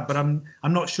could have, but I'm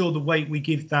not sure the weight we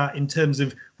give that in terms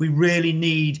of, we really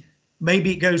need,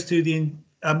 maybe it goes through the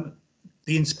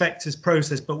inspector's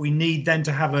process, but we need then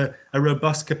to have a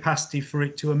robust capacity for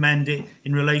it to amend it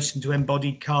in relation to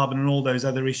embodied carbon and all those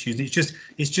other issues.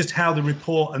 It's just how the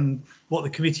report and what the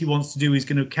committee wants to do is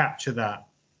going to capture that.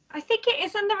 I think it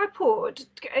is in the report.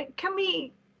 Can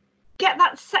we get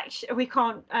that section? We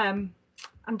can't. I'm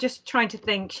just trying to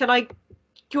think. Do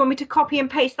you want me to copy and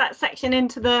paste that section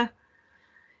into the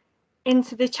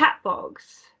chat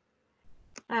box?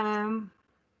 Do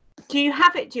you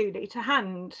have it, Julie, to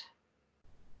hand?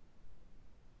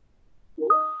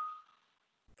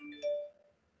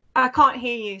 I can't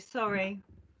hear you, sorry.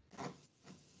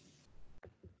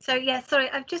 So yeah, sorry,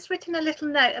 I've just written a little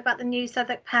note about the new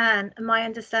Southwark plan and my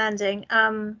understanding,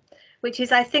 which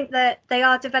is I think that they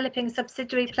are developing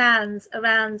subsidiary plans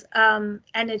around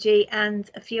energy and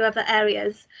a few other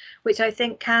areas, which I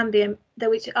think can be,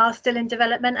 which are still in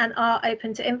development and are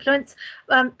open to influence.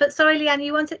 But sorry, Leanne,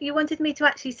 you wanted me to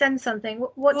actually send something.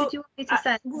 What did you want me to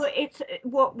send? Well, it's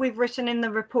what we've written in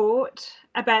the report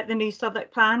about the new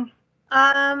Southwark plan.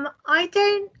 I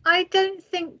don't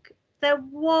think there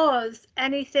was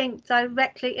anything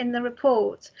directly in the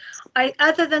report.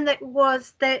 Other than that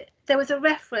there was a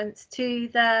reference to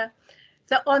the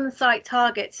on-site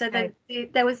target. So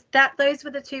there was that. Those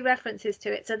were the two references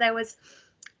to it. So there was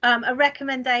a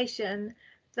recommendation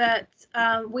that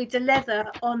we deliver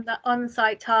on the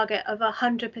on-site target of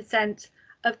 100%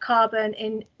 of carbon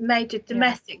in major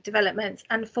domestic developments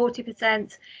and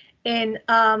 40% in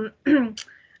they're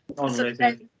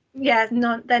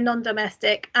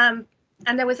non-domestic. And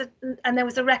there was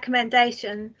a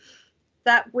recommendation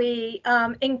that we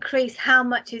increase how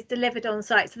much is delivered on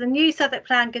site. So the new Southwark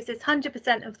plan gives us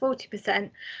 100% and 40%,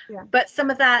 but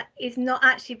some of that is not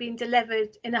actually being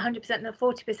delivered in 100% and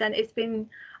 40%. It's been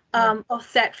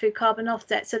offset through carbon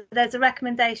offset. So there's a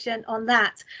recommendation on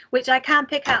that, which I can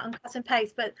pick out and cut and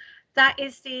paste, but that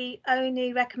is the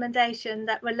only recommendation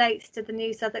that relates to the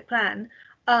new Southwark plan.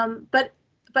 But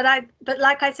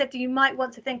like I said, you might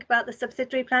want to think about the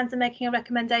subsidiary plans and making a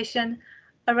recommendation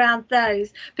around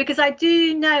those, because I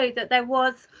do know that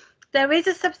there is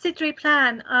a subsidiary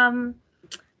plan, and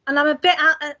I'm a bit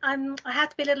I have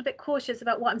to be a little bit cautious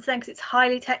about what I'm saying because it's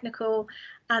highly technical,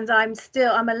 and I'm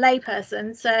a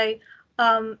layperson. So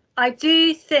I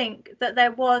do think that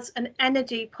there was an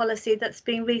energy policy that's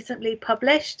been recently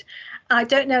published. I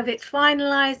don't know if it's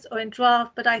finalised or in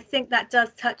draft, but I think that does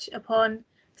touch upon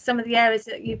some of the areas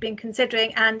that you've been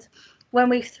considering. And when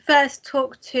we first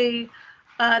talked to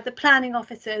the planning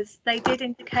officers, they did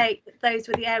indicate that those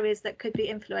were the areas that could be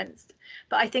influenced.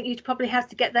 But I think you'd probably have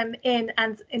to get them in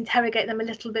and interrogate them a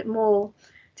little bit more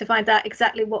to find out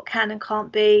exactly what can and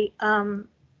can't be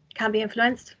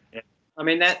influenced. Yeah. I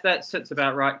mean, that sits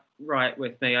about right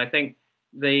with me. I think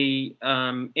the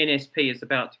NSP is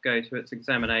about to go to its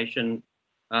examination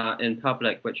in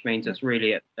public, which means it's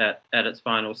really at its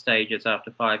final stages after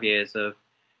 5 years of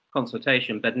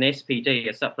consultation. But an SPD,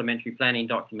 a supplementary planning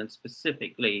document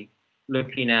specifically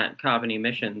looking at carbon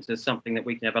emissions, is something that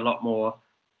we can have a lot more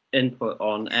input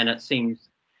on, and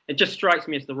it just strikes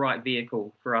me as the right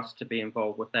vehicle for us to be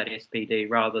involved with that SPD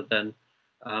rather than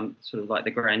sort of like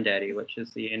the granddaddy, which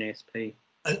is the NSP.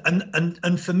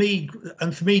 And for me,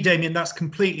 Damien, that's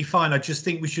completely fine. I just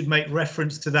think we should make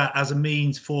reference to that as a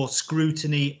means for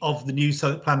scrutiny of the new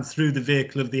Southwark plan through the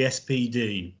vehicle of the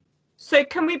SPD. So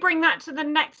can we bring that to the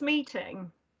next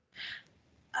meeting?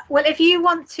 Well, if you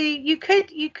want to, you could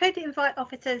invite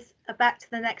officers back to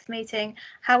the next meeting.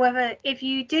 However, if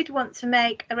you did want to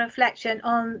make a reflection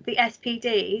on the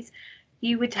SPDs,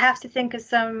 you would have to think of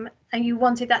some, and you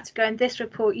wanted that to go in this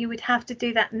report, you would have to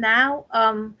do that now.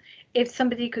 If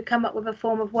somebody could come up with a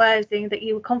form of wording that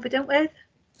you were confident with.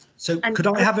 So could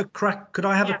I have a crack? Could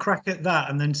I have a crack at that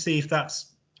and then see if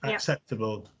that's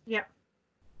acceptable? Yeah.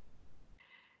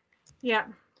 Yeah.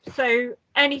 So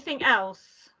anything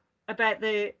else about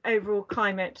the overall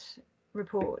climate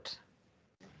report?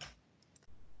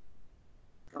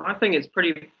 I think it's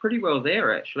pretty well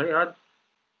there, actually.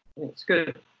 It's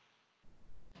good.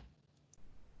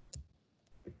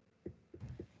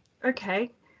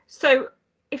 Okay. So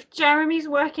if Jeremy's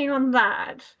working on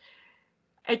that,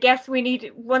 I guess we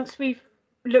need, once we've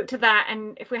looked at that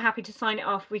and if we're happy to sign it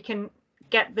off, we can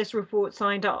get this report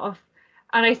signed off.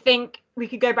 And I think we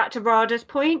could go back to Rada's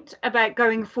point about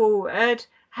going forward,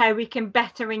 how we can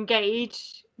better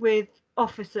engage with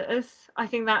officers. I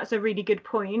think that's a really good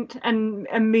point. And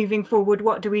moving forward,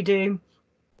 what do we do?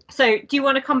 So do you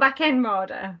want to come back in,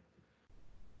 Rada?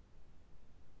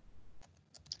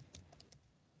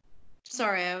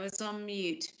 Sorry, I was on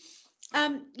mute.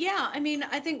 Yeah, I mean,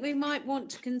 I think we might want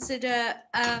to consider,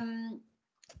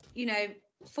 you know,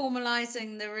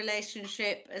 formalising the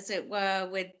relationship, as it were,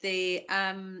 with the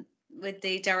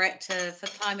Director for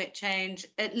Climate Change,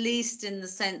 at least in the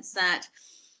sense that,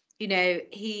 you know,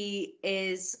 he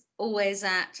is always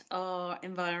at our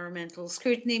environmental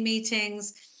scrutiny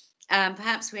meetings.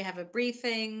 Perhaps we have a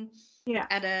briefing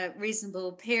at a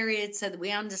reasonable period so that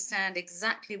we understand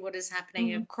exactly what is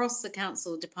happening across the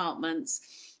council departments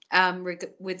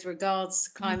with regards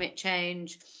to climate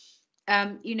change.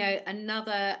 You know,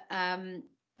 another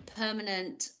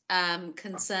permanent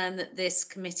concern that this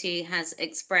committee has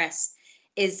expressed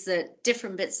is that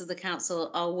different bits of the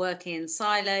council are working in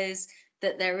silos,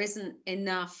 that there isn't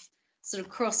enough sort of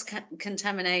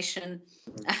cross-contamination,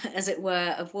 as it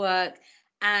were, of work.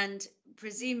 And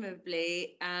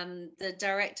presumably the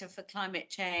Director for Climate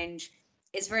Change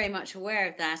is very much aware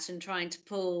of that and trying to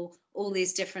pull all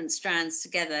these different strands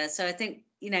together. So I think,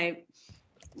 you know,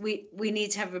 we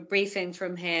need to have a briefing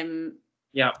from him.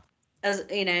 Yeah. As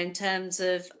you know, in terms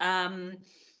of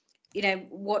you know,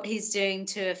 what he's doing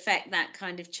to affect that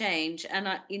kind of change. And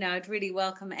I'd really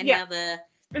welcome any other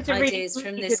ideas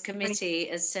from this committee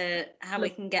as to how we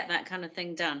can get that kind of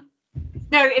thing done.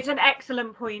 No, it's an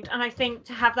excellent point, and I think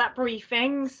to have that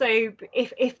briefing, so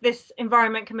if this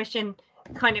Environment Commission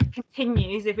kind of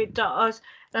continues, if it does,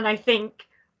 then I think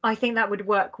that would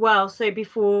work well. So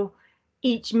before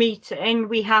each meeting,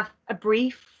 we have a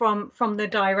brief from the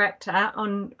director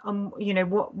on you know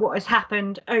what has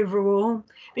happened overall,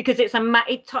 because it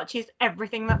touches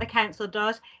everything that the council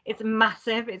does. It's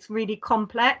massive, it's really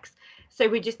complex. So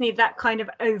we just need that kind of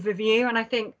overview, and I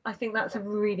think that's a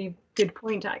really good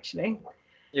point, actually.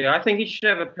 Yeah, I think he should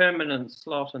have a permanent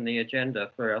slot on the agenda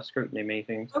for our scrutiny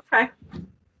meetings. Okay.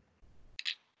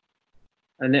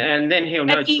 And then he'll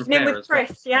know to prepare with as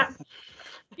Chris, well. yeah.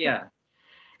 Yeah.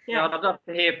 Yeah, I'd love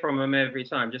to hear from him every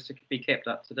time, just to be kept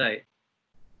up to date.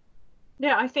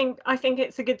 Yeah, I think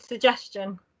it's a good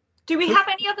suggestion. Do we have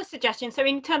any other suggestions? So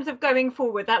in terms of going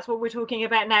forward, that's what we're talking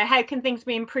about now. How can things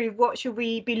be improved? What should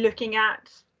we be looking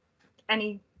at?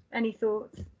 Any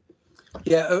thoughts?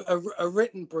 Yeah, a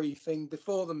written briefing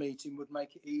before the meeting would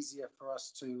make it easier for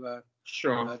us to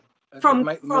from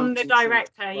the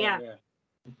director, yeah.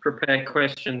 Prepare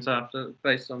questions after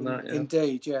based on that. Yeah.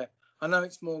 Indeed, yeah. I know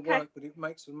it's more work, but it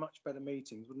makes for much better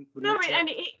meetings, wouldn't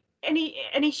it? And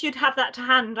he should have that to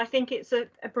hand. I think it's a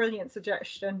brilliant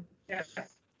suggestion. Yeah.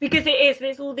 Because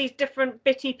it's all these different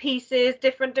bitty pieces,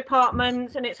 different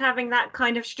departments, and it's having that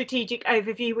kind of strategic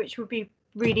overview, which would be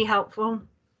really helpful.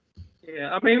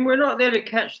 Yeah, I mean, we're not there to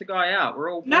catch the guy out.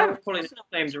 We're all pulling in the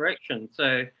same direction.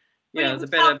 So, yeah, the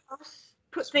better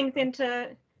put things into,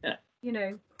 you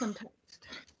know, context.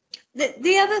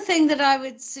 The other thing that I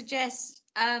would suggest,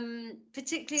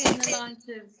 particularly in the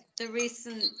light of the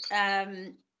recent,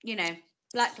 you know,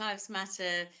 Black Lives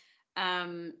Matter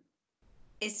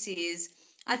issues,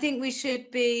 I think we should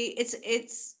be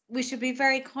we should be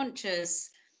very conscious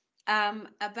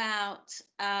about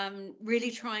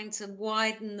really trying to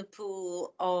widen the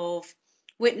pool of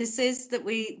witnesses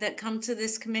that come to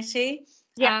this committee.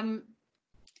 Yeah.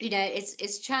 You know,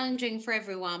 it's challenging for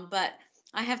everyone, but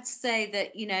I have to say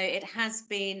that, you know, it has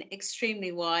been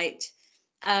extremely white,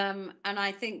 and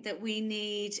I think that we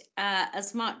need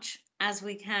as much as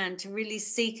we can to really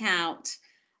seek out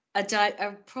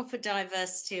a proper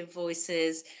diversity of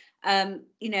voices.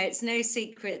 You know, it's no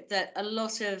secret that a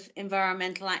lot of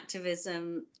environmental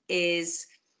activism is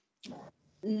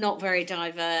not very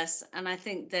diverse, and I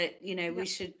think that, you know, we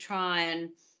should try and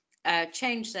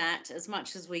change that as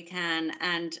much as we can,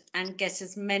 and get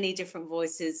as many different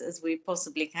voices as we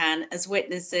possibly can, as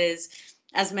witnesses,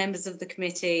 as members of the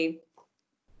committee,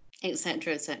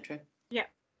 etc., etc. Yeah,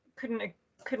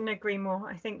 couldn't agree more.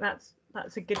 I think that's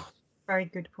a very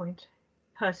good point,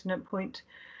 pertinent point.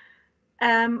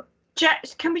 Can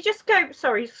we just go,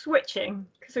 switching,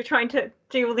 because we're trying to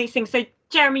do all these things. So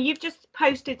Jeremy, you've just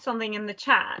posted something in the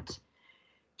chat.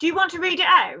 Do you want to read it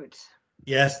out?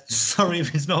 Yes, sorry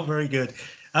if it's not very good.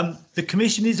 The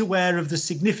Commission is aware of the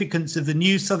significance of the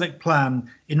new Southwark Plan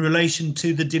in relation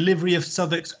to the delivery of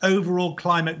Southwark's overall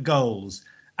climate goals,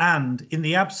 and in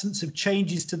the absence of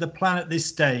changes to the plan at this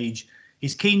stage,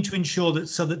 is keen to ensure that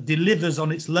Southwark delivers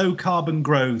on its low carbon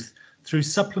growth through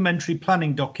supplementary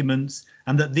planning documents,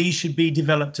 and that these should be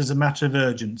developed as a matter of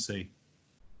urgency.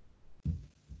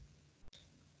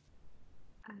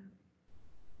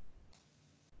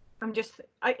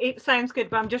 It sounds good,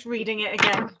 but I'm just reading it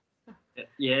again.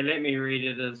 Yeah, let me read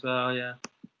it as well, yeah.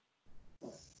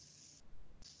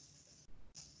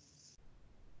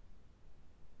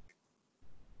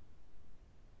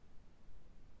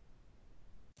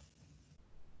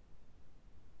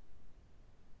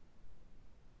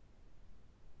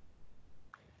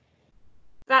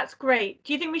 That's great.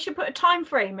 Do you think we should put a time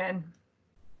frame in?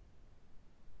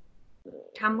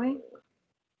 Can we?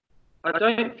 I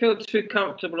don't feel too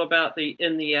comfortable about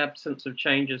in the absence of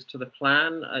changes to the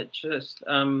plan. I just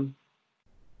I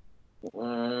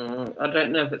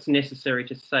don't know if it's necessary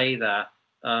to say that.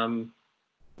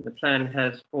 The plan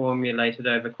has formulated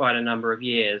over quite a number of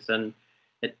years, and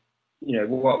you know,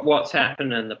 what's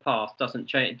happened in the past doesn't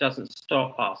change. It doesn't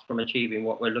stop us from achieving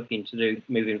what we're looking to do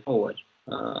moving forward.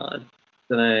 I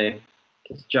don't know,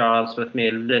 just jars with me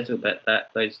a little bit,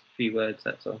 those few words,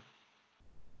 that's all.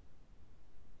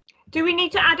 Do we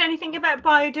need to add anything about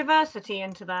biodiversity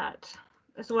into that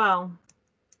as well?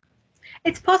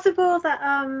 It's possible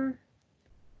that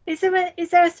is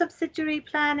there a subsidiary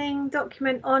planning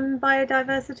document on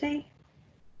biodiversity?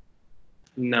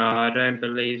 No, I don't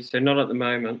believe so. Not at the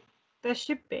moment. There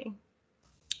should be.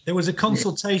 There was a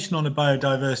consultation on a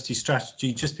biodiversity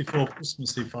strategy just before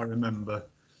Christmas, if I remember.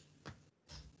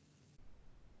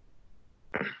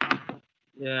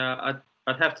 Yeah,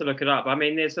 I'd have to look it up. I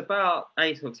mean, there's about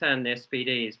 8 or 10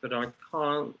 SPDs, but I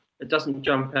can't. It doesn't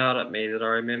jump out at me that I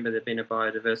remember there being a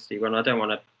biodiversity one. I don't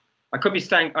want to. I could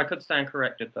stand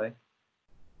corrected though.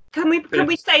 Can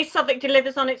we say Southwark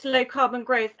delivers on its low carbon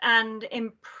growth and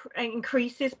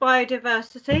increases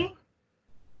biodiversity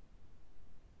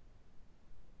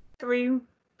through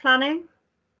planning?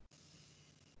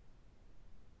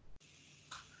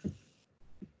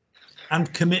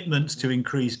 And commitments to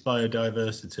increase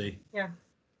biodiversity. Yeah.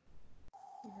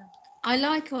 I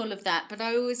like all of that, but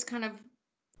I always kind of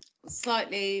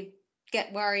slightly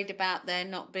get worried about there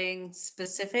not being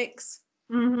specifics.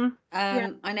 Mm-hmm.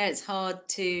 I know it's hard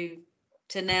to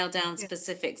nail down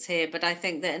specifics here, but I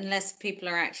think that unless people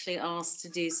are actually asked to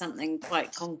do something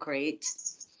quite concrete,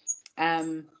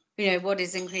 what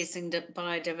is increasing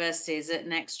biodiversity? Is it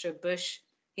an extra bush?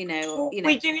 We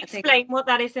do explain what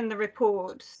that is in the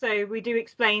report. So we do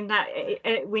explain that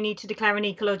we need to declare an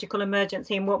ecological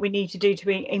emergency and what we need to do to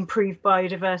improve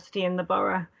biodiversity in the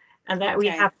borough, and that we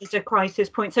have at a crisis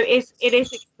point. So it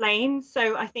is explained.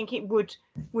 So I think it would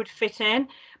fit in.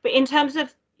 But in terms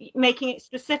of making it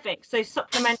specific, so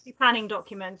supplementary planning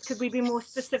documents, could we be more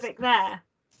specific there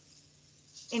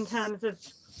in terms of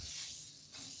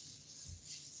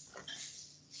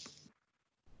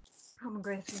common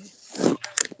growth?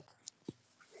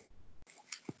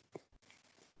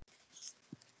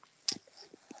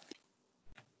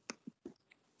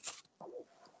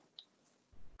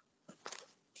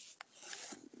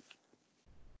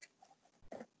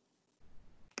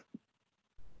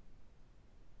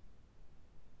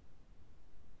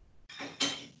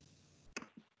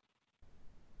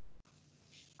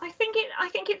 I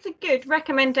think it's a good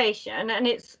recommendation, and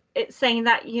it's saying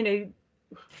that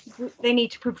they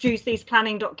need to produce these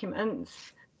planning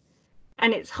documents,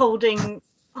 and it's holding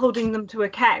them to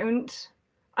account.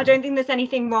 I don't think there's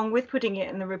anything wrong with putting it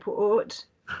in the report.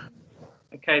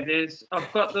 Okay,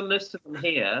 I've got the list of them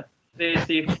here. There's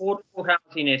the affordable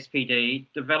housing SPD,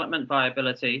 development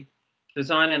viability,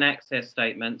 design and access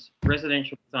statements,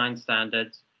 residential design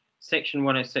standards, section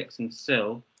 106 and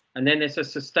SIL. And then there's a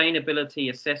sustainability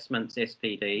assessments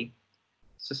SPD,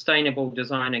 sustainable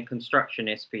design and construction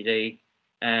SPD,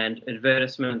 and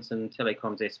advertisements and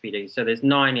telecoms SPD. So there's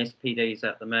 9 SPDs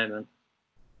at the moment.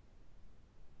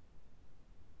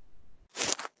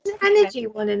 There's an energy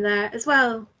one in there as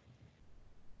well.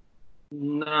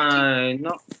 No,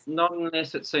 not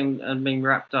unless it's being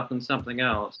wrapped up in something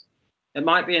else. It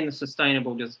might be in the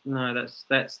sustainable.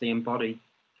 That's the embodied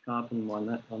carbon one.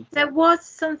 That one. There was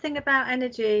something about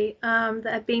energy that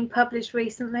had been published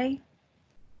recently.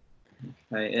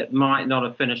 Okay, it might not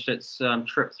have finished its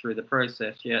trip through the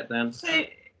process yet. Then. So,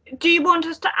 do you want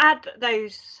us to add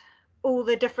all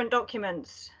the different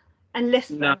documents and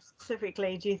list them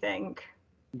specifically? Do you think?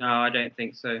 No, I don't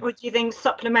think so. Or do you think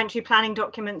supplementary planning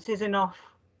documents is enough?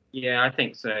 Yeah, I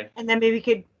think so. And then maybe we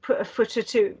could put a footer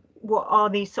to what are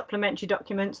these supplementary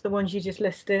documents, the ones you just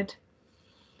listed.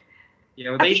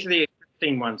 Yeah, well, these are the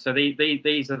existing ones. So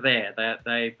these are there.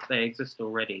 They exist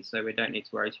already, so we don't need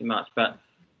to worry too much. But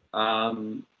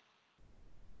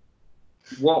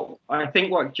what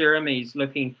Jeremy's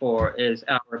looking for is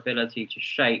our ability to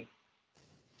shape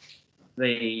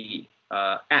the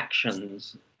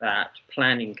actions that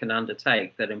planning can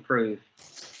undertake that improve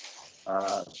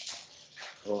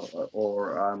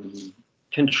or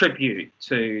contribute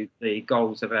to the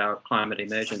goals of our climate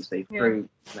emergency through.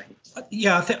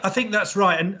 Yeah, I think that's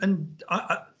right, and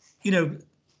I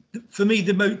for me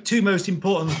the two most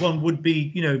important one would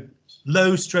be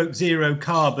low/zero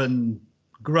carbon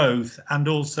growth and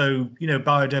also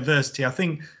biodiversity. I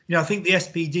think the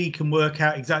SPD can work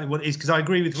out exactly what it is, because I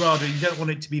agree with Rada, you don't want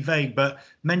it to be vague, but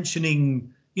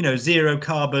mentioning zero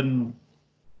carbon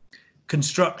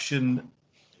construction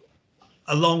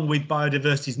along with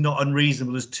biodiversity is not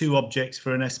unreasonable as 2 objects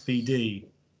for an SPD.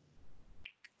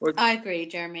 I agree,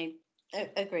 Jeremy.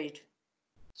 Agreed.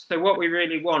 So what we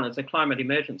really want is a climate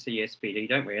emergency SPD,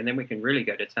 don't we? And then we can really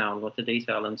go to town with the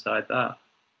detail inside that.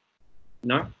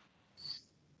 No?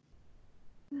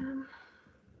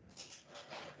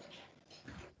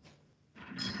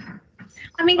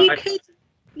 I mean,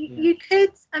 you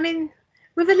could, I mean,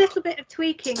 with a little bit of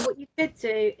tweaking, what you could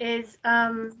do is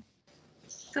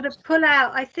sort of pull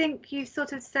out. I think you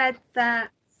sort of said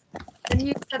that the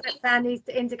new Southwark plan needs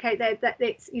to indicate that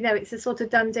it's it's a sort of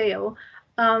done deal.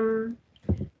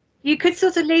 You could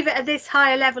sort of leave it at this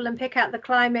higher level and pick out the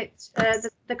climate,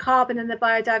 the carbon and the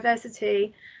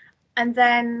biodiversity, and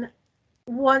then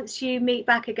once you meet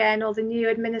back again or the new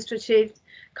administrative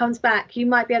comes back, you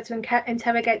might be able to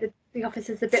interrogate the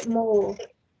officers a bit more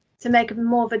to make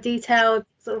more of a detailed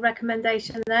sort of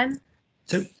recommendation then.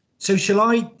 So shall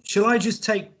I just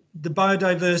take the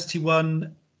biodiversity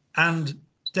one and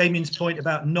Damien's point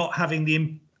about not having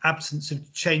the absence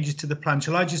of changes to the plan?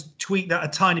 Shall I just tweak that a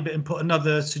tiny bit and put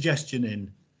another suggestion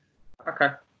in? Okay.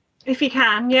 If you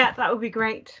can, yeah, that would be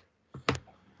great.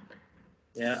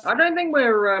 Yeah, I don't think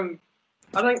we're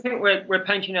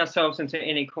painting ourselves into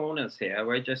any corners here.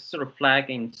 We're just sort of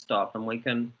flagging stuff, and we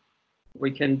can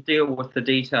deal with the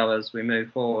detail as we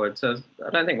move forward. So I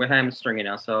don't think we're hamstringing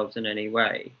ourselves in any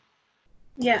way.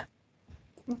 Yeah.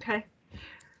 Okay.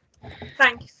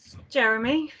 Thanks,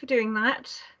 Jeremy, for doing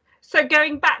that. So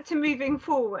going back to moving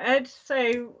forward, so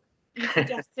you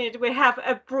suggested we have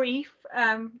a brief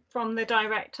from the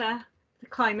director, the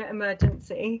climate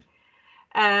emergency.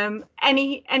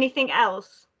 Anything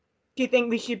else? Do you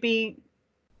think we should be?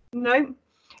 No.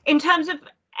 In terms of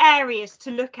areas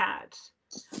to look at,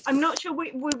 I'm not sure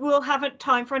we will have a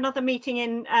time for another meeting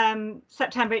in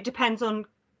September. It depends on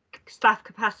staff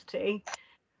capacity.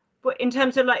 But in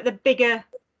terms of like the bigger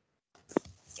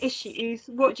issues,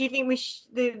 what do you think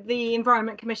the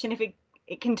Environment Commission, if it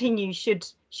continues,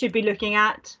 should be looking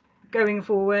at going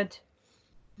forward?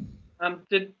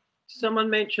 Did someone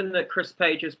mention that Chris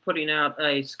Page is putting out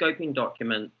a scoping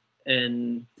document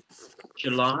in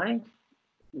July?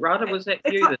 Rather, was that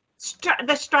you?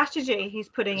 The strategy he's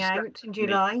putting out in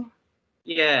July.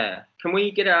 Yeah. Can we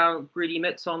get our greedy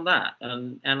mitts on that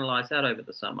and analyse that over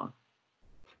the summer?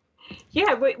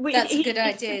 Yeah, That's a good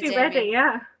idea, be ready,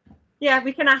 yeah,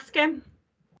 we can ask him.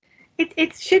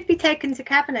 It should be taken to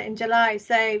Cabinet in July,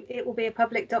 so it will be a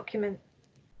public document.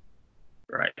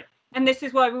 Right. And this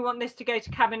is why we want this to go to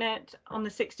Cabinet on the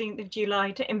 16th of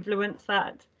July to influence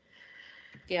that.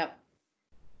 Yeah.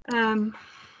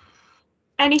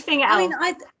 Anything else? I mean,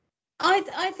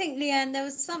 I think, Leanne, there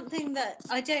was something that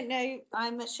I don't know,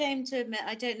 I'm ashamed to admit,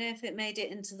 I don't know if it made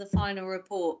it into the final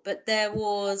report, but there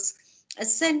was a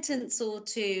sentence or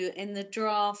two in the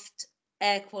draft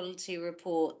air quality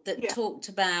report that talked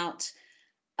about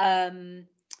air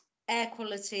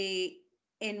quality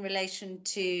in relation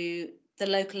to the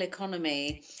local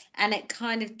economy, and it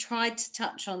kind of tried to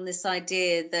touch on this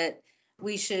idea that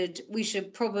we should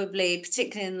probably,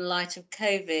 particularly in the light of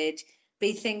COVID,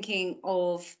 be thinking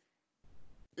of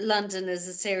London as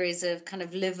a series of kind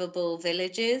of livable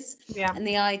villages, and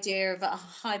the idea of a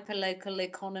hyper-local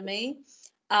economy,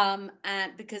 and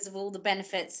because of all the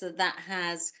benefits that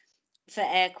has for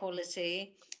air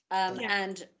quality,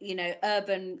 and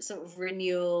urban sort of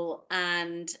renewal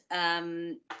and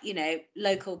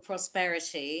local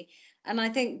prosperity. And I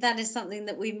think that is something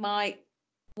that we might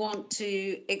want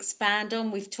to expand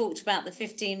on. We've talked about the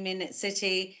 15-minute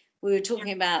city. We were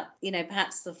talking about,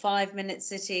 perhaps the 5-minute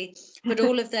city, but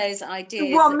all of those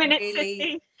ideas. 1 minute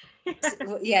city.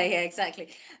 yeah, exactly.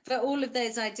 But all of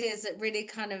those ideas that really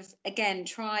kind of, again,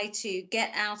 try to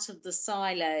get out of the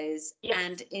silos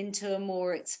and into a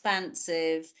more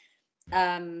expansive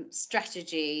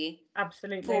strategy.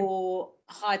 Absolutely. For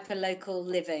hyper-local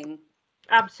living.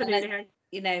 Absolutely.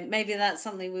 And maybe that's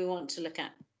something we want to look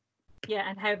at. Yeah,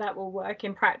 and how that will work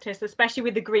in practice, especially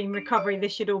with the green recovery.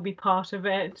 This should all be part of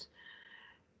it.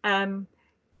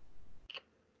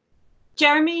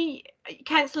 Jeremy,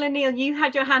 Councillor Neil, you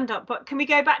had your hand up, but can we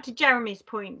go back to Jeremy's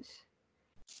point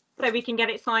so we can get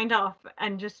it signed off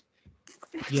and just...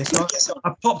 Yes,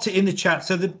 I popped it in the chat.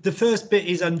 So the first bit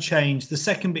is unchanged. The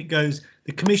second bit goes,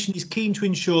 the Commission is keen to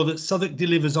ensure that Southwark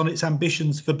delivers on its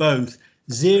ambitions for both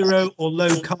zero or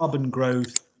low carbon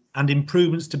growth and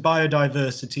improvements to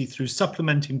biodiversity through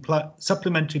supplementary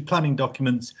planning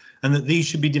documents, and that these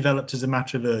should be developed as a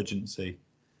matter of urgency.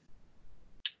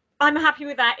 I'm happy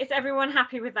with that. Is everyone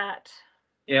happy with that?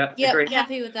 Yeah,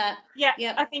 happy with that.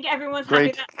 Yeah, I think everyone's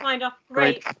happy that's signed off.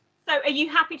 Great. So are you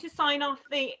happy to sign off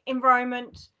the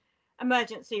Environment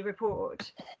Emergency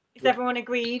Report? Is everyone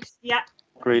agreed? Yeah.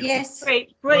 Agreed. Yes.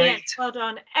 Great. Brilliant. Great. Well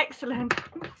done. Excellent.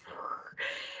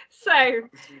 So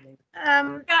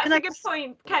that's a good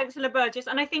point, Councillor Burgess.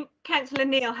 And I think Councillor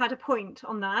Neil had a point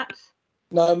on that.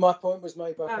 No, my point was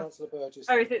made by Councillor Burgess.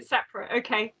 Oh, is it separate?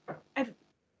 Okay.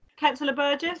 Councillor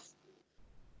Burgess?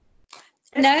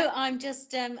 No, I'm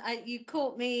just, you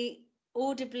caught me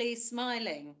audibly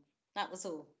smiling. That was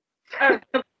all. Oh,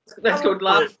 that's good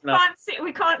laugh.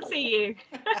 We can't see you.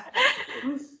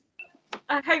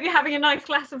 I hope you're having a nice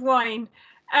glass of wine.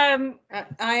 I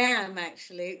am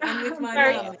actually, and with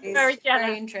my mum, who's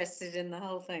very interested in the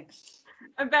whole thing.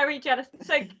 I'm very jealous.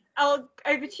 So I'll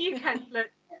over to you, Councillor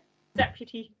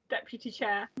Deputy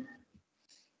Chair.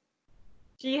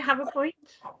 Do you have a point?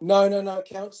 No.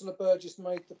 Councillor Burgess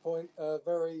made the point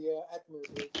very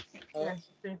admirably.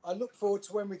 I look forward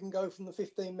to when we can go from the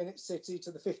 15-minute city to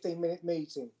the 15-minute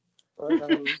meeting.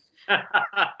 Amen.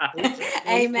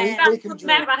 That we can will dream.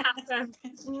 never happen.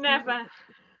 Never.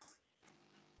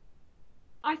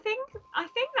 I think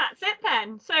that's it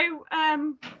then. So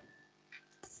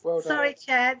Well done. Sorry,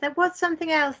 Chair. There was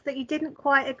something else that you didn't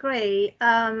quite agree.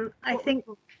 I think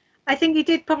you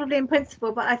did probably in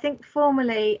principle, but I think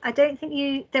formally, I don't think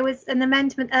you. There was an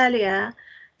amendment earlier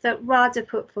that RADA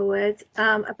put forward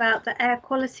about the air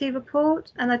quality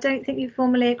report, and I don't think you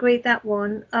formally agreed that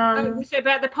one. so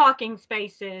about the parking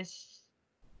spaces.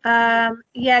 Yeah,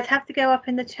 it'd have to go up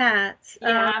in the chat.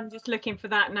 Yeah, I'm just looking for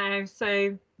that now.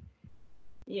 So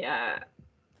yeah,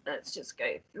 let's just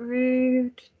go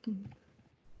through.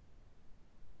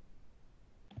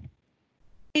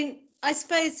 I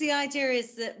suppose the idea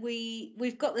is that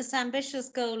we've got this ambitious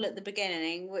goal at the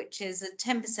beginning, which is a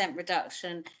 10%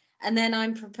 reduction, and then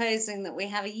I'm proposing that we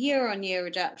have a year-on-year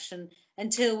reduction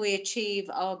until we achieve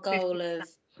our goal of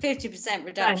 50%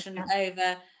 reduction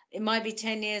over. It might be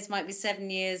 10 years, might be 7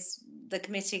 years. The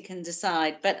committee can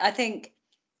decide, but I think,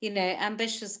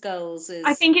 ambitious goals is.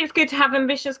 I think it's good to have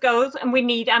ambitious goals, and we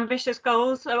need ambitious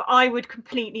goals. So I would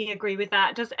completely agree with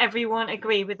that. Does everyone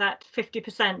agree with that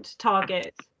 50%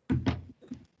 target?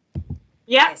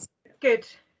 Yeah, yes. Good,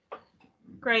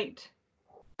 great,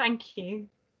 thank you.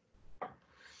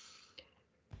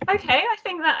 Okay, I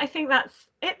think that's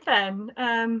it then.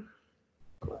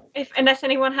 Unless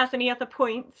anyone has any other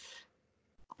points.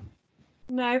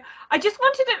 No, I just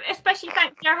wanted to especially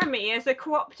thank Jeremy as a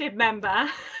cooperative member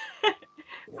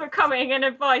for coming and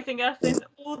advising us in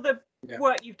all the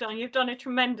work you've done. You've done a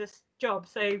tremendous job.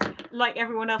 So, like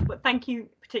everyone else, but thank you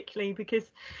particularly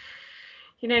because,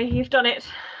 you've done it.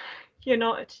 You're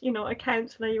not a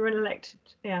councillor. You're an elected.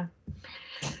 Yeah.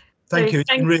 Thank you.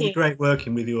 It's been really great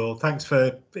working with you all. Thanks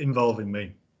for involving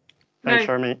me. Thanks,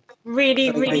 Jeremy.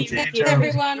 Really, thank you,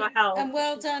 everyone, and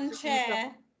well done,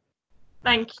 Chair.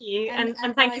 Thank you, and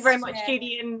thank you very much,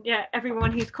 Julie, and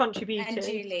everyone who's contributed. And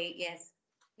Julie, yes.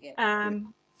 Yeah.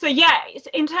 So yeah,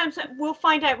 in terms of, we'll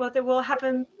find out whether we'll have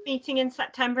a meeting in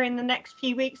September in the next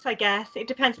few weeks. I guess it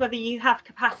depends whether you have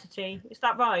capacity. Is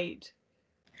that right?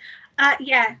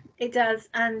 Yeah, it does,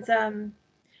 and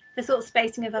the sort of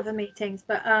spacing of other meetings.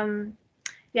 But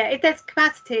yeah, if there's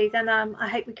capacity, then I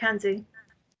hope we can do.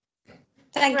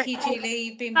 Thank you, Julie.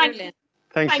 You've been brilliant.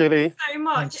 Thanks, Julie. Thank you so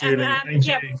much. Thanks, Julie.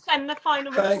 And we'll send the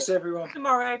final Thanks, report everyone.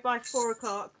 tomorrow by 4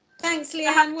 o'clock. Thanks,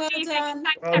 Leanne. Well done.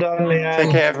 Well done, Leanne.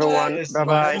 Take care, everyone.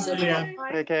 Bye-bye. Thanks,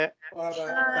 Leanne. Take care. Bye-bye.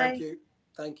 Bye.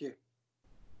 Thank you.